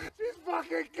 She's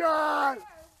fucking gone.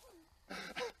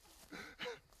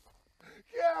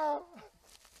 Cal.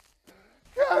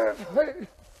 Cal, please.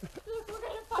 Look, we're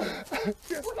gonna find her.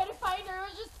 We're gonna find her.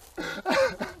 We're just...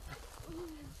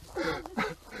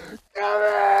 Come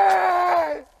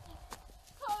here!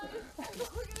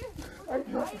 I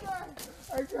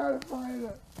gotta find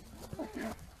her. I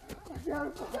gotta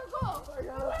find her.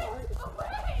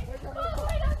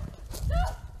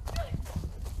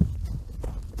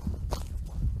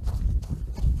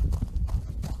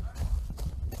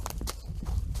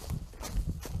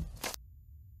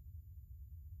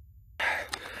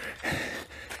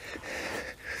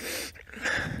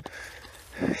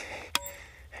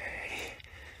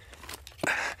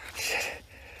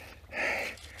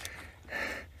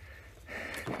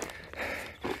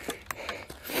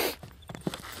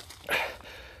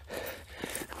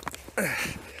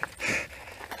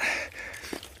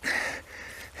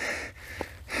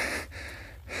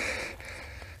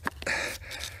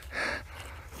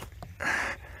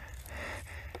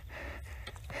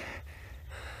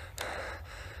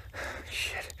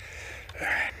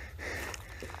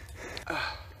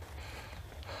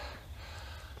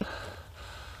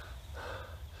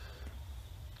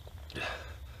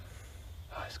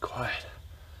 It's quiet.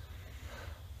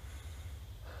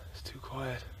 It's too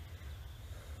quiet.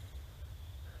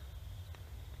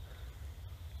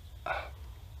 No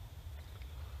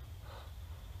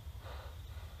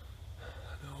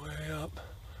way up.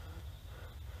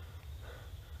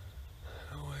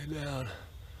 No way down.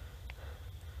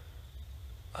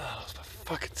 Oh, it's the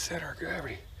fucking center of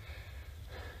gravity.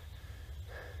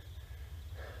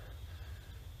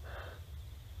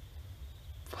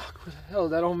 Fuck, where the hell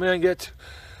did that old man get to?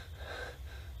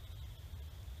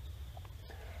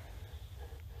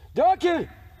 Ducky!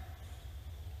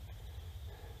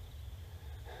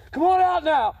 Come on out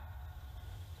now!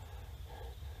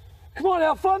 Come on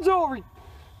now, fun's over!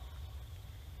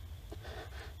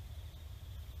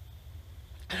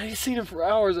 I ain't seen him for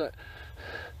hours. I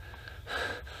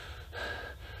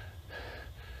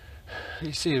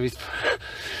ain't seen him.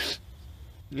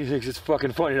 He thinks it's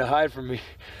fucking funny to hide from me.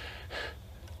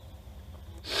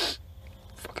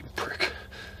 Fucking prick.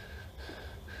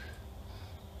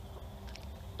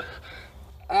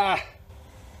 Ah!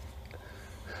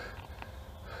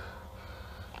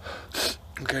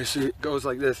 Okay, so it goes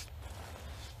like this.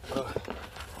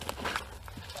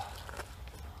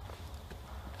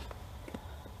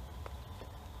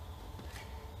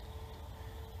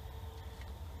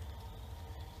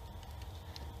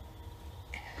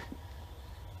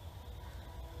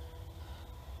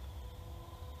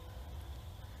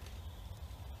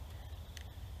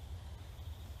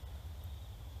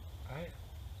 Right?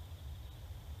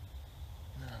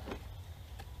 No.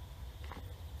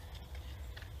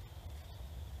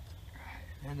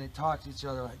 And they talk to each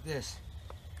other like this.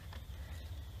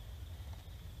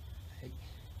 Hey.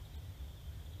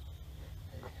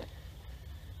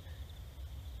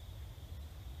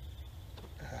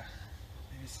 Hey.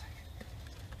 Maybe it's like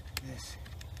this.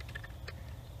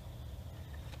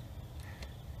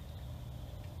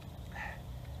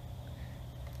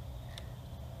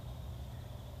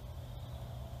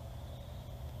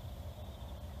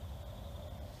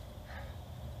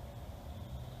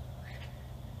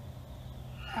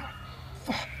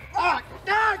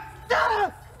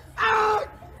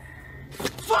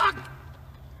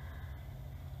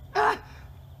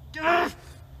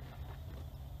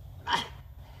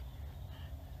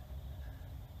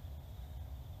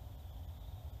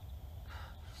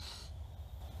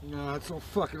 No, it's so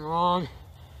fucking wrong.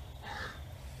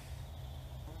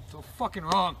 It's so fucking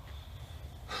wrong.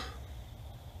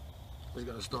 We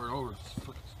gotta start over. Let's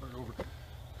fucking start over.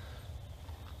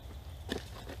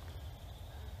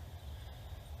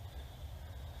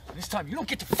 This time you don't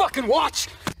get to fucking watch!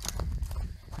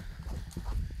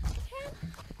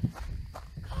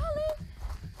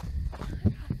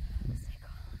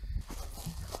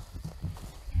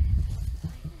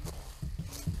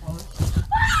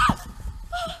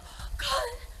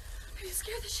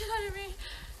 Out of me.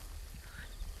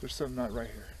 There's something not right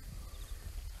here.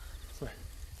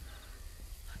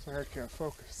 It's like I can't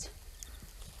focus.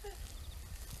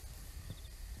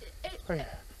 I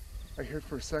hear it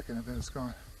for a second and then it's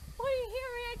gone. Why do you hear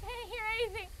me? I can't hear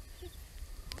anything.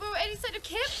 But Eddie said to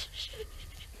Kim.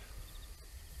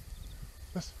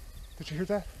 Listen, did you hear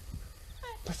that?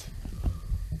 Listen.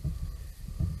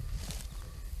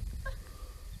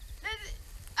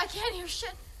 I can't hear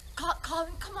shit.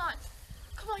 Collin, come on.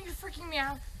 Come on, you're freaking me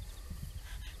out.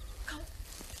 Collin.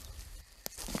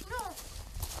 No.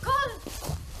 Collin!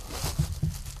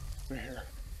 They're here.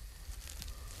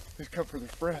 They've come for their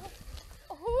friend.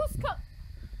 Who's come?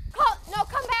 No,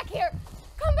 come back here.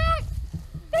 Come back.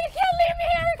 They can't leave me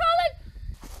here, Collin.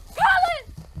 Collin!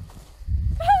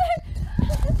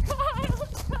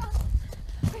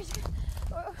 Where'd you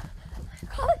go?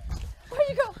 Collin, where'd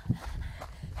you go?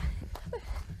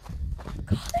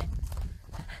 Collin?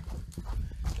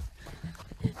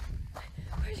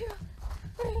 Where'd you go?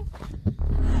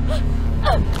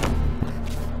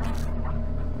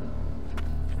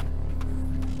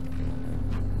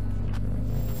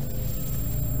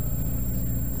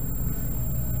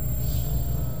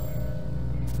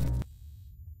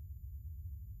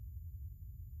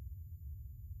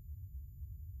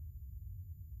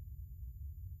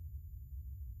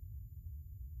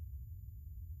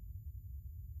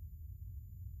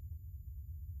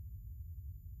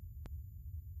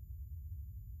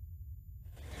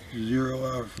 Zero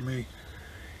hour for me.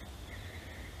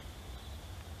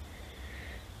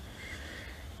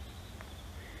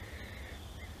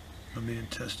 I'm being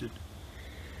tested.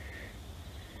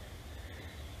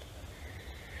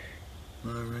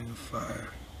 My ring of fire.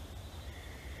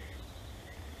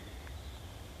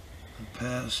 I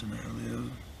pass and I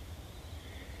live.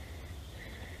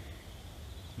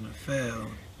 And I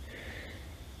fail.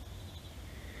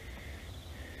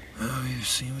 Oh, you've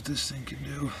seen what this thing can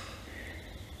do.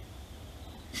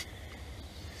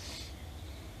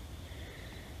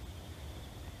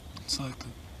 It's like the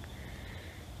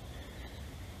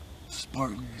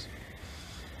Spartans,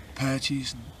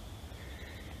 Apaches, and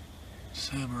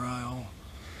Samurai all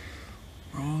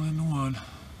roll into one.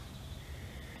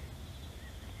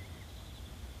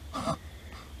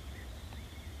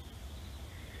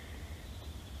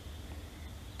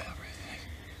 Everything.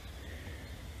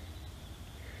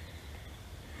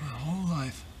 My whole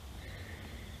life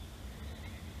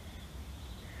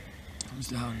comes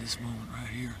down to this moment right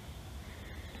here.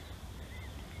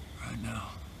 Right now.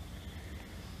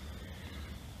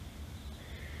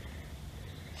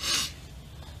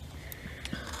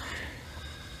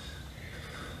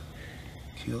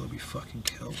 Kill or be fucking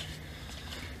killed.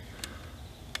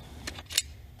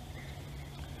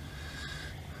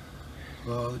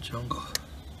 Law of the jungle.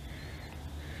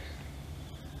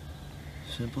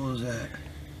 Simple as that.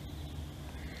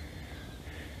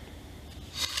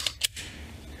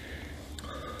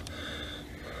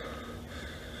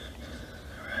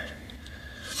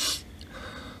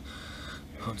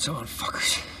 Oh, it's on,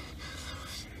 fuckers.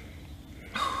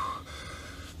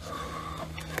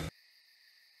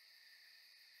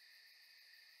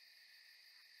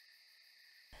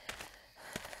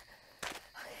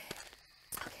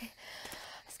 Okay.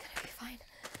 It's gonna be fine.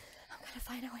 I'm gonna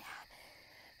find a way out.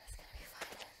 It's gonna be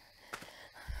fine.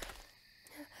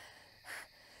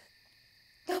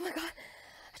 Oh my God.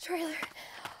 A trailer.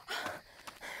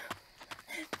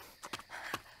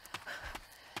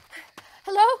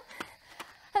 Hello?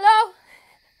 Hello?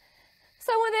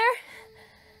 Someone there?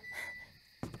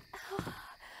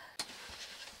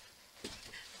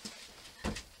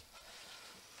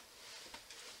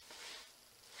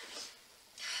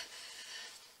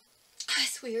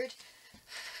 It's weird.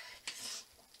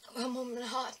 One moment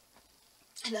hot,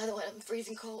 another one I'm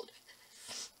freezing cold.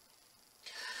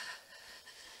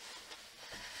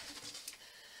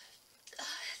 The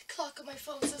clock on my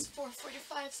phone says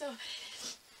 4:45, so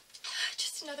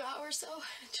just another hour or so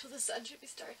until the sun should be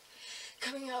start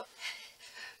coming up.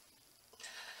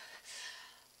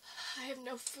 I have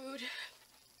no food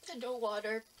and no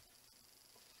water.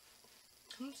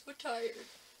 I'm so tired.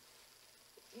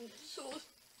 I'm so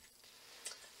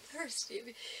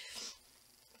thirsty.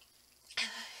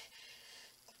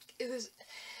 It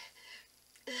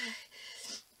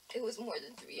was more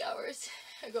than 3 hours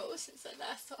ago since I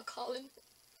last saw Collin.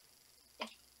 I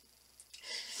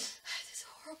had this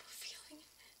horrible feeling.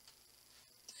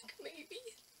 Like maybe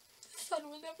the sun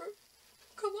will never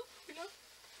come up, you know?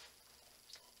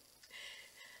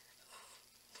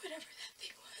 Whatever that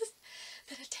thing was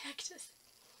that attacked us.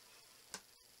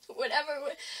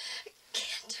 Whatever.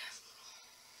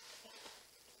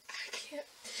 I can't.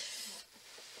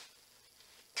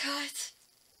 God,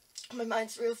 my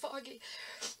mind's real foggy.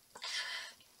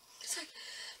 It's like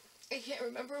I can't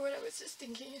remember what I was just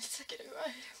thinking a second ago.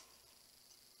 Ryan.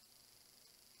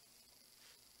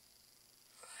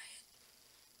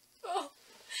 Oh,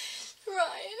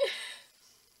 Ryan.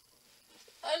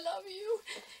 I love you.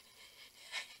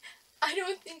 I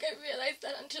don't think I realized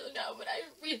that until now, but I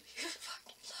really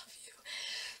fucking love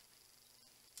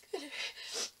you.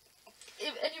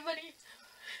 If anybody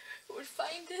would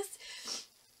find this,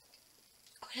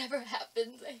 whatever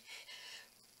happens,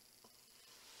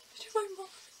 to my mom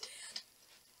and dad,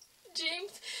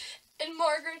 James and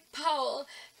Margaret Powell,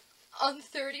 on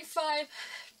 35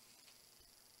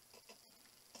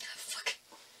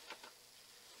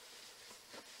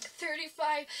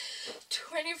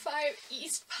 25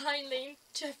 East Pine Lane,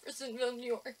 Jeffersonville, New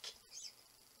York. I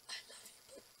love you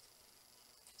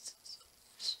both so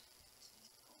much.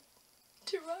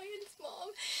 To Ryan's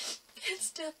mom and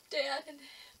stepdad and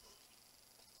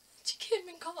to Kim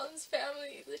and Colin's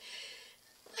family. I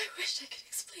wish I could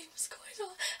explain what's going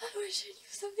on. I wish I knew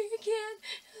something again.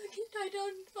 I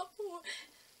don't know.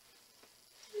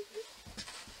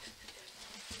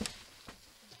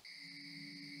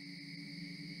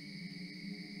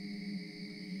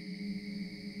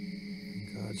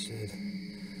 God said,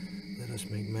 "Let us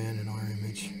make man in our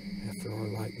image, after our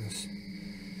likeness,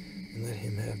 and let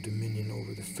him have dominion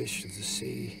over the fish of the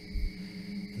sea,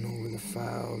 and over the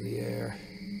fowl of the air,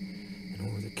 and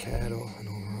over the cattle, and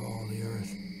over all the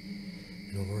earth,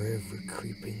 and over every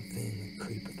creeping thing that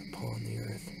creepeth upon the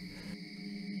earth."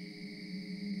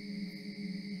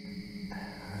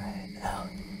 Alright, now,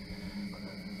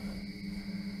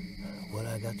 what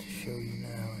I got to show you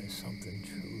now is something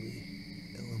truly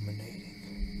illuminating.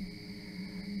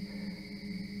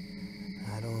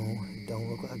 It don't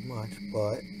look like much,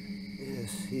 but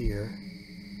this here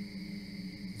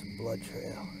is a blood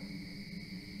trail.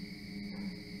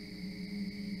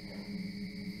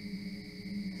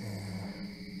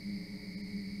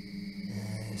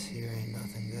 This here ain't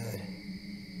nothing good.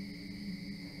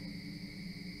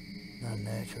 Not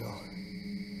natural.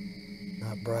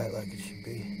 Not bright like it should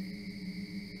be.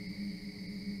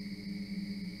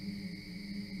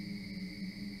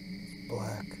 It's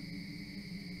black.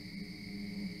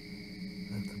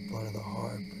 Like the blood of the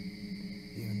heart, but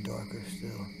even darker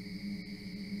still.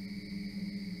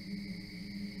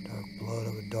 Dark blood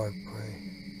of a dark prey.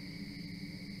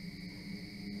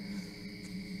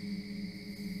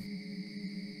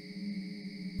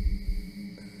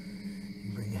 You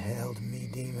bring hell to me,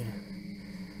 demon,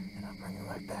 and I'll bring it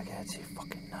right back at you,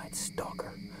 fucking Night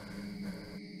Stalker.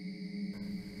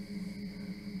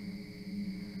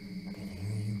 I can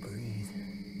hear you breathe.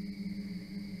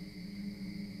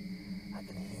 I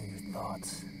can hear your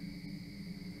thoughts.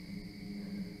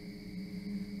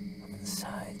 I'm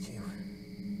inside you.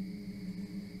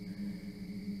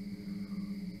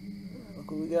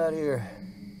 Look what we got here.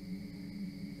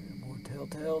 More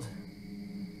telltales.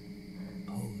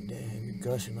 Oh, damn, you're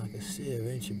gushing like a sieve,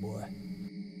 ain't you, boy?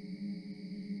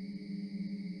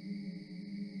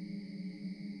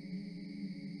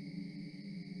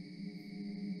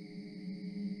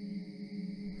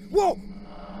 Whoa!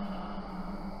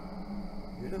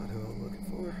 You're not who I'm looking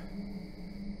for.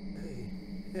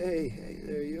 Hey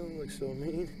there, you don't look so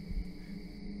mean.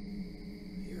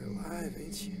 You're alive,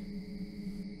 ain't you?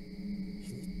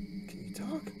 Can you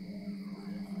talk?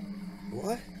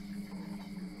 What?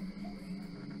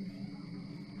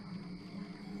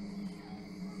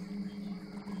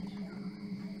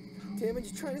 Damn it,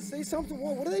 you trying to say something?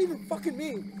 What do they even fucking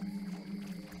mean?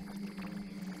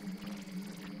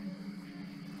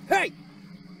 Hey!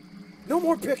 No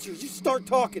more pictures, you start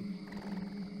talking.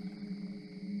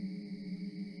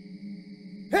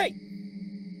 Hey!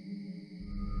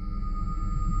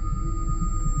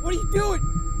 What are you doing?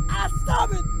 Ah,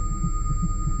 stop it!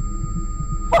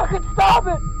 Fucking stop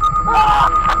it!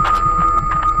 Ah!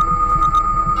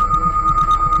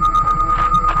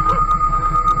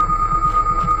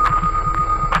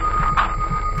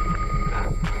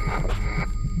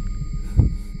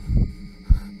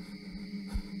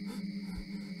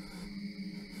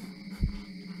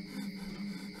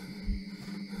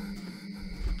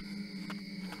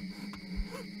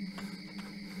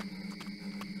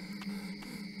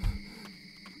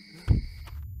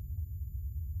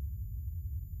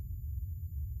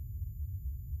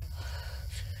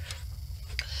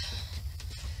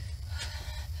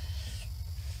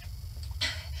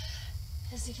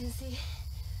 As you can see,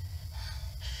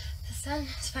 the sun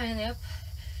is finally up.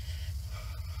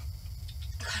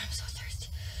 God, I'm so thirsty.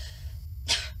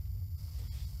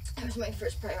 That was my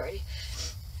first priority.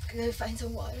 I gotta find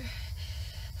some water.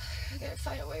 I gotta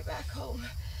find a way back home.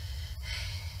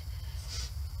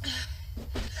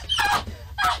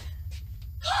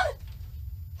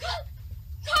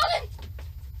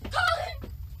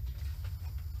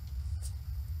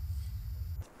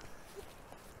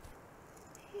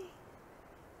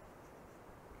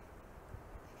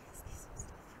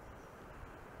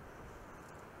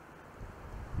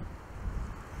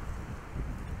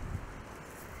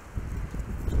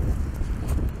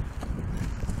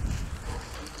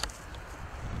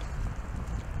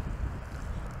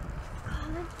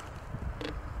 Collin!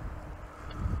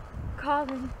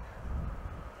 Collin.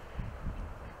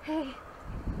 Hey,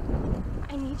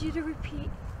 I need you to repeat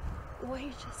what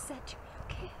you just said to me,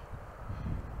 okay?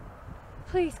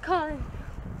 Please, Collin.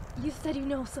 You said you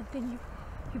know something.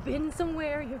 You've been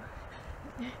somewhere.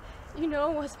 You know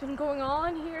what's been going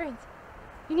on here, and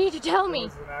you need to tell me. It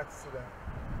was an accident.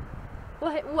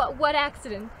 What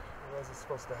accident? It wasn't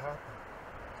supposed to happen.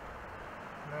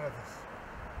 None of this.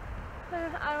 I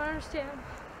don't understand.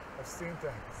 I've seen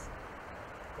things.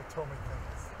 They told me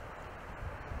things.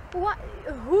 What?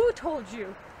 Who told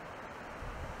you?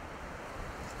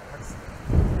 It's an accident.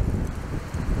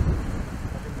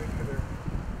 Like a nuclear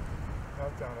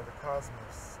meltdown of the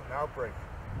cosmos, an outbreak.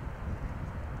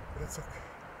 But it's okay.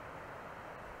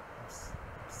 I'm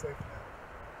safe now.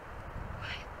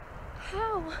 What?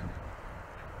 How?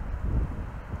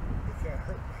 You can't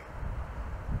hurt me.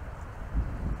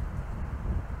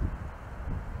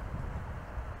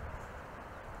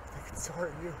 So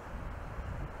are you.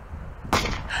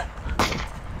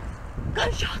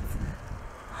 Gunshots!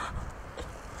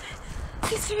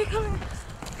 Seems to be coming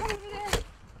from over there.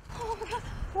 Oh my god,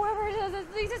 whoever it is,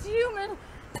 at least it's human.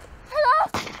 Hello?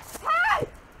 Hi!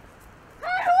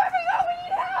 Hi, whoever you are, we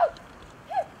need help!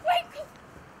 Wait!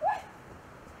 What?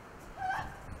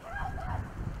 Help us!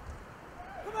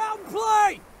 Come out and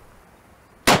play!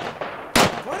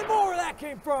 20 more where that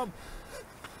came from!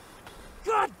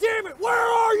 God damn it, where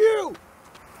are you?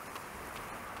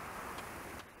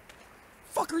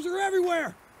 Fuckers are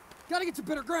everywhere! Gotta get to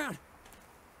better ground.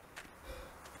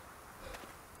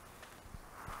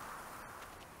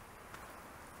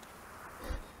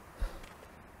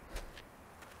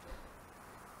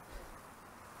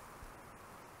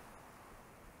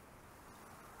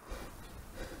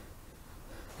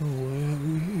 Oh, way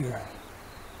over here.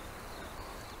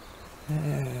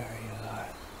 There you are.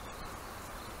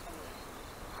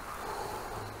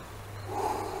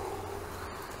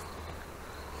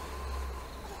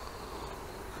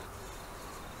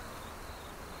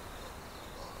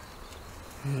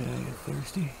 Yeah, I get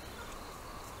thirsty.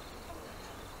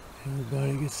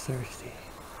 Everybody gets thirsty.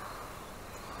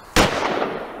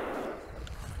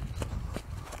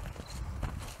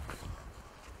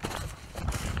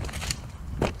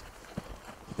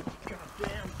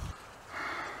 Goddamn.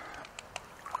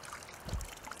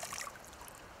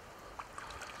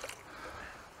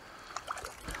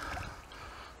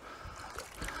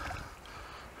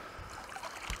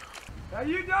 Are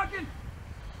you ducking?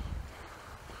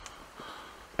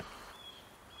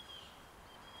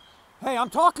 Hey, I'm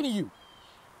talking to you.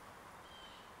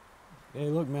 Hey,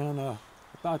 look, man, I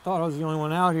thought I was the only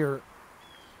one out here.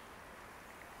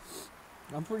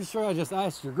 I'm pretty sure I just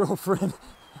asked your girlfriend.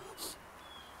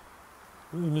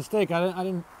 Really a mistake. I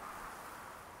didn't.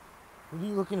 What are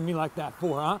you looking at me like that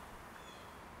for, huh?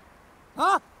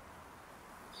 Huh?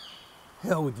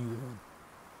 Hell with you, then.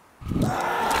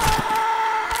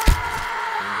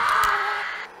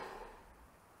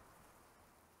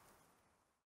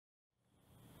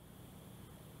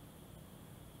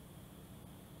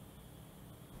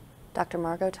 Dr.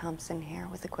 Margot Thompson here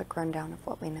with a quick rundown of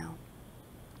what we know.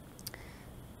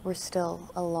 We're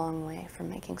still a long way from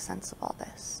making sense of all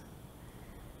this.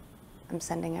 I'm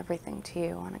sending everything to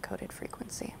you on a coded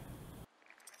frequency.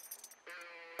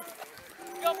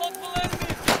 We got multiple enemies!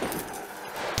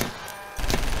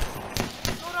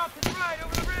 Going off to the right,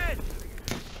 over the ridge!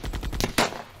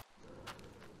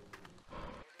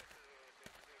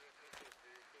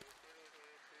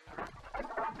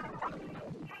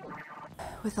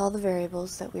 With all the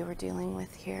variables that we were dealing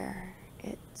with here,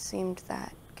 it seemed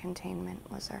that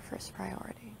containment was our first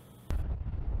priority.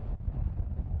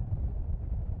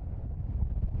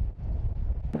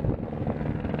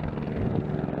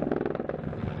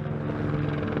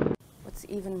 What's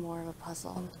even more of a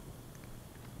puzzle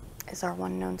is our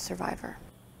one known survivor.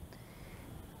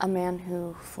 A man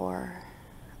who, for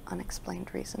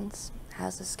unexplained reasons,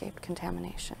 has escaped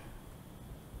contamination.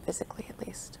 Physically, at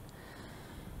least.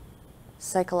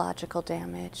 Psychological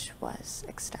damage was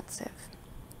extensive,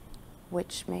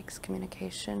 which makes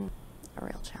communication a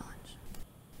real challenge.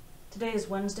 Today is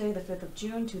Wednesday, the 5th of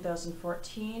June,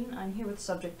 2014. I'm here with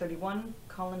subject 31,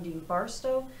 Collin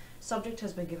Bastrow. Subject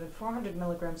has been given 400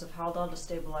 milligrams of Haldol to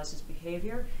stabilize his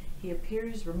behavior. He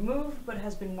appears removed, but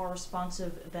has been more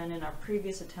responsive than in our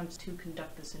previous attempts to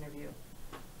conduct this interview.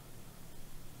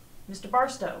 Mr.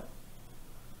 Barstow.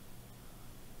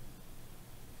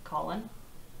 Collin.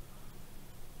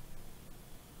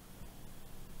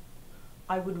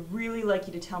 I would really like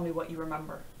you to tell me what you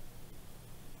remember.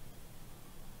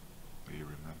 What you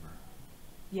remember?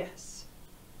 Yes.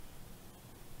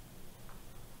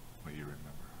 What you remember?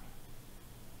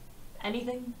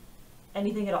 Anything?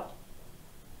 Anything at all.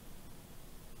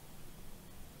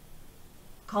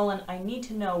 Collin, I need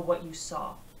to know what you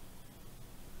saw.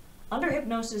 Under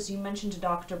hypnosis, you mentioned to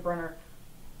Dr. Brenner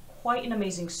quite an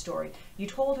amazing story. You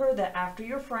told her that after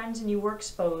your friends and you were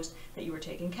exposed, that you were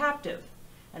taken captive,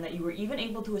 and that you were even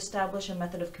able to establish a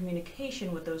method of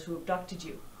communication with those who abducted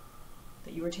you.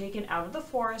 That you were taken out of the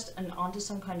forest and onto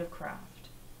some kind of craft.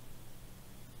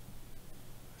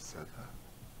 I said that.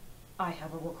 I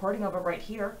have a recording of it right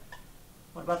here.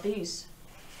 What about these?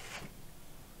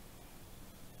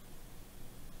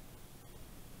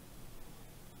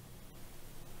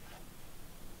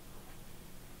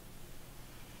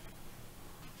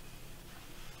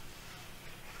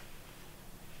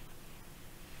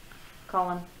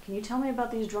 Collin, can you tell me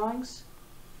about these drawings?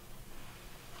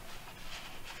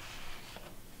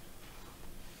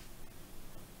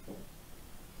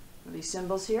 Are these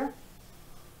symbols here?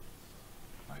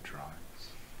 My drawings.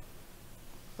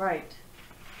 Right.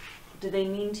 What do they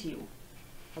mean to you?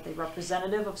 Are they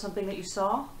representative of something that you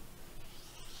saw?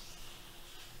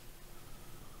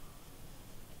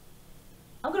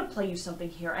 I'm going to play you something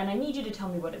here, and I need you to tell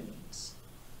me what it means.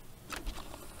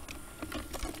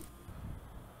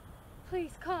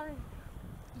 Please, Collin.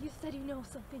 You said you know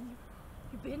something.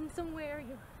 You've been somewhere.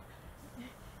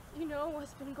 You know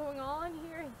what's been going on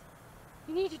here. And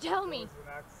you need to tell me. It was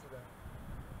an accident.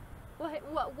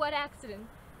 What accident?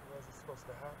 It wasn't supposed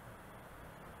to happen.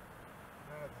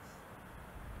 None of this.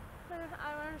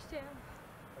 I don't understand.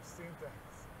 I've seen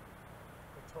things.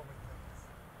 They told me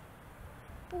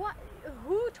things. What?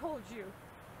 Who told you?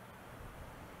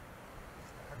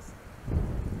 It's an accident.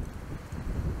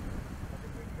 I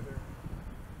can think of their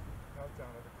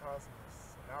meltdown of the cosmos,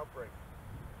 an outbreak.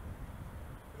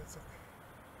 But it's okay.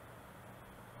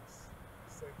 I'm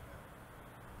safe now.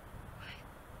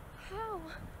 How?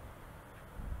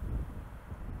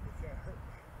 You can't hurt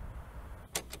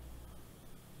me.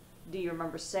 Do you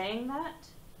remember saying that?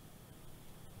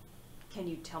 Can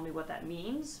you tell me what that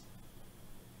means?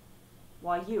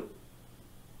 Why you?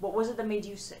 What was it that made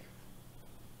you safe?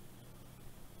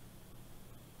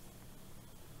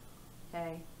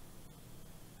 Hey,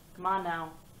 come on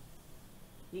now.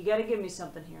 You gotta give me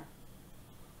something here.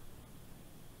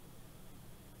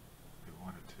 I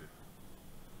wanted to.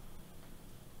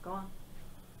 Go on.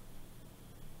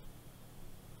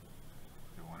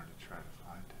 I wanted to try to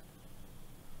find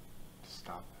it. To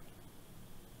stop it.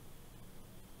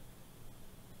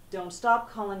 Don't stop,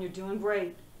 Collin. You're doing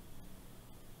great.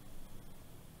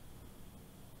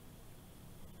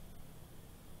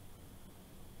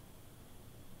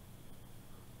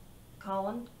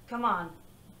 Collin, come on.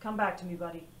 Come back to me,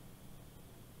 buddy.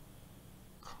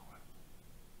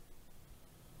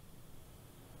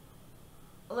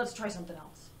 let's try something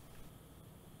else.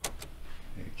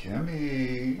 Hey,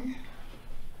 Kimmy.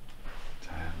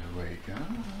 Time to wake up.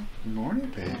 Good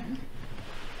morning, baby.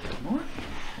 Good morning.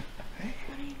 Hey.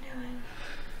 What are you doing?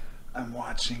 I'm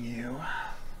watching you.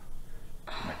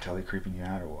 Am I totally creeping you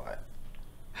out or what?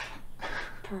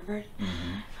 Pervert.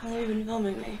 Mm-hmm. How long have you been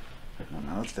filming me? I don't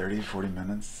know, 30, 40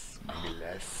 minutes, maybe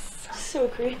less. So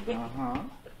creepy. Uh-huh.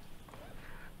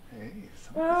 Hey,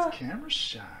 somebody's camera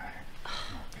shy.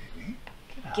 Come on, baby.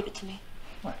 Get up. Give it to me.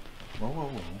 What? Whoa, whoa,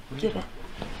 whoa. What Give it.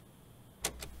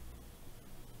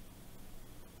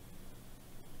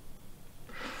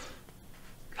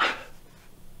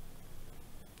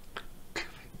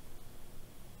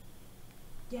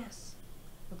 Yes.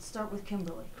 Let's start with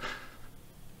Kimberly.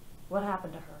 What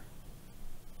happened to her?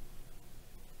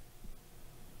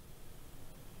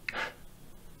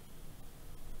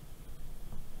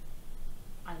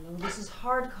 I know this is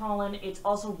hard, Collin. It's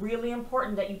also really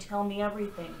important that you tell me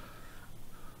everything.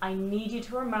 I need you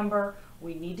to remember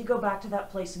we need to go back to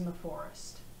that place in the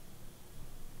forest.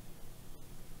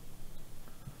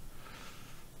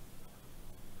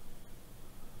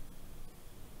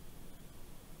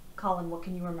 Collin, what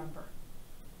can you remember?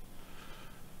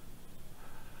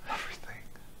 Everything.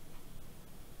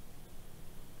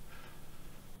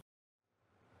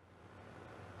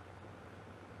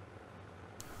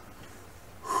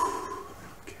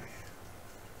 Okay.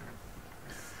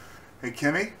 Hey,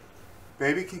 Kimmy?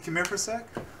 Baby, can you come here for a sec?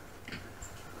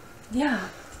 Yeah.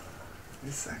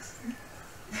 You sexy.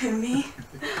 Me?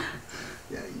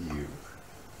 Yeah, you.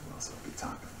 What else will be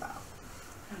talking about?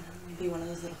 I don't know, maybe one of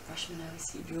those little freshmen I always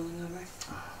see you drooling over.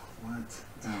 Oh, what?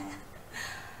 No.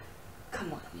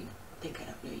 Come on, you think I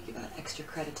don't know you give out extra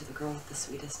credit to the girl with the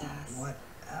sweetest ass.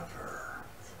 Whatever.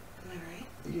 Am I right?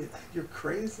 You're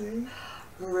crazy.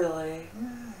 Really?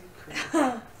 Yeah, you're crazy.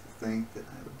 To think that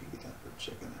I would be the other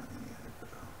chicken out any other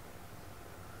girl.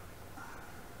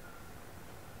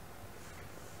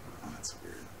 Oh, that's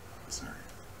weird. I'm sorry.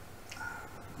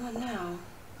 What now?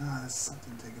 No, there's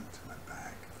something taken to my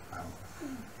back. Oh.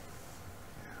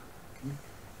 Yeah.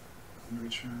 Can you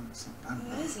reach around or something? I don't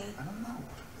know. What is it? I don't know.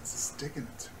 It's sticking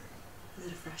it to me. Is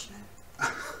it a freshman?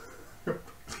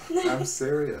 I'm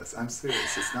serious. I'm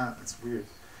serious. It's not. It's weird.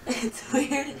 It's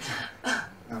weird.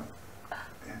 No.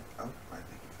 And, oh, I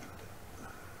think you found it.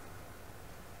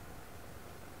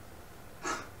 I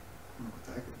don't know what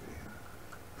that could be.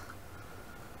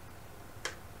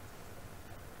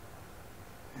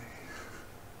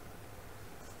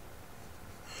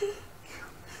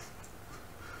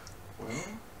 Well?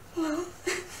 Oh,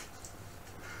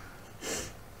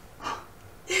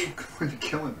 come on, you're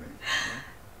killing me.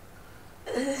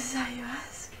 This is how you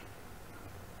ask.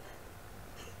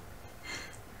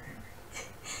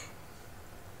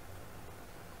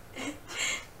 I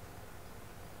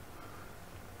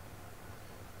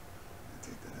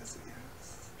take that as a yes.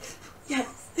 Yes.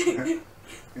 Yeah?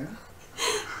 Yeah?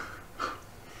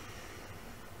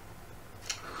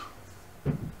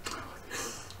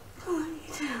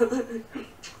 I love you too.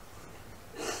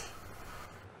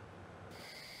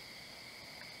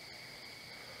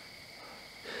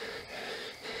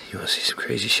 You want to see some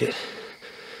crazy shit?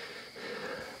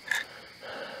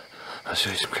 I'll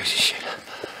show you some crazy shit.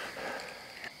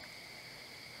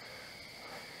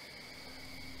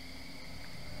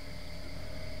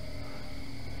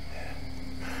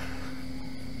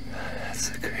 That's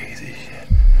the crazy shit.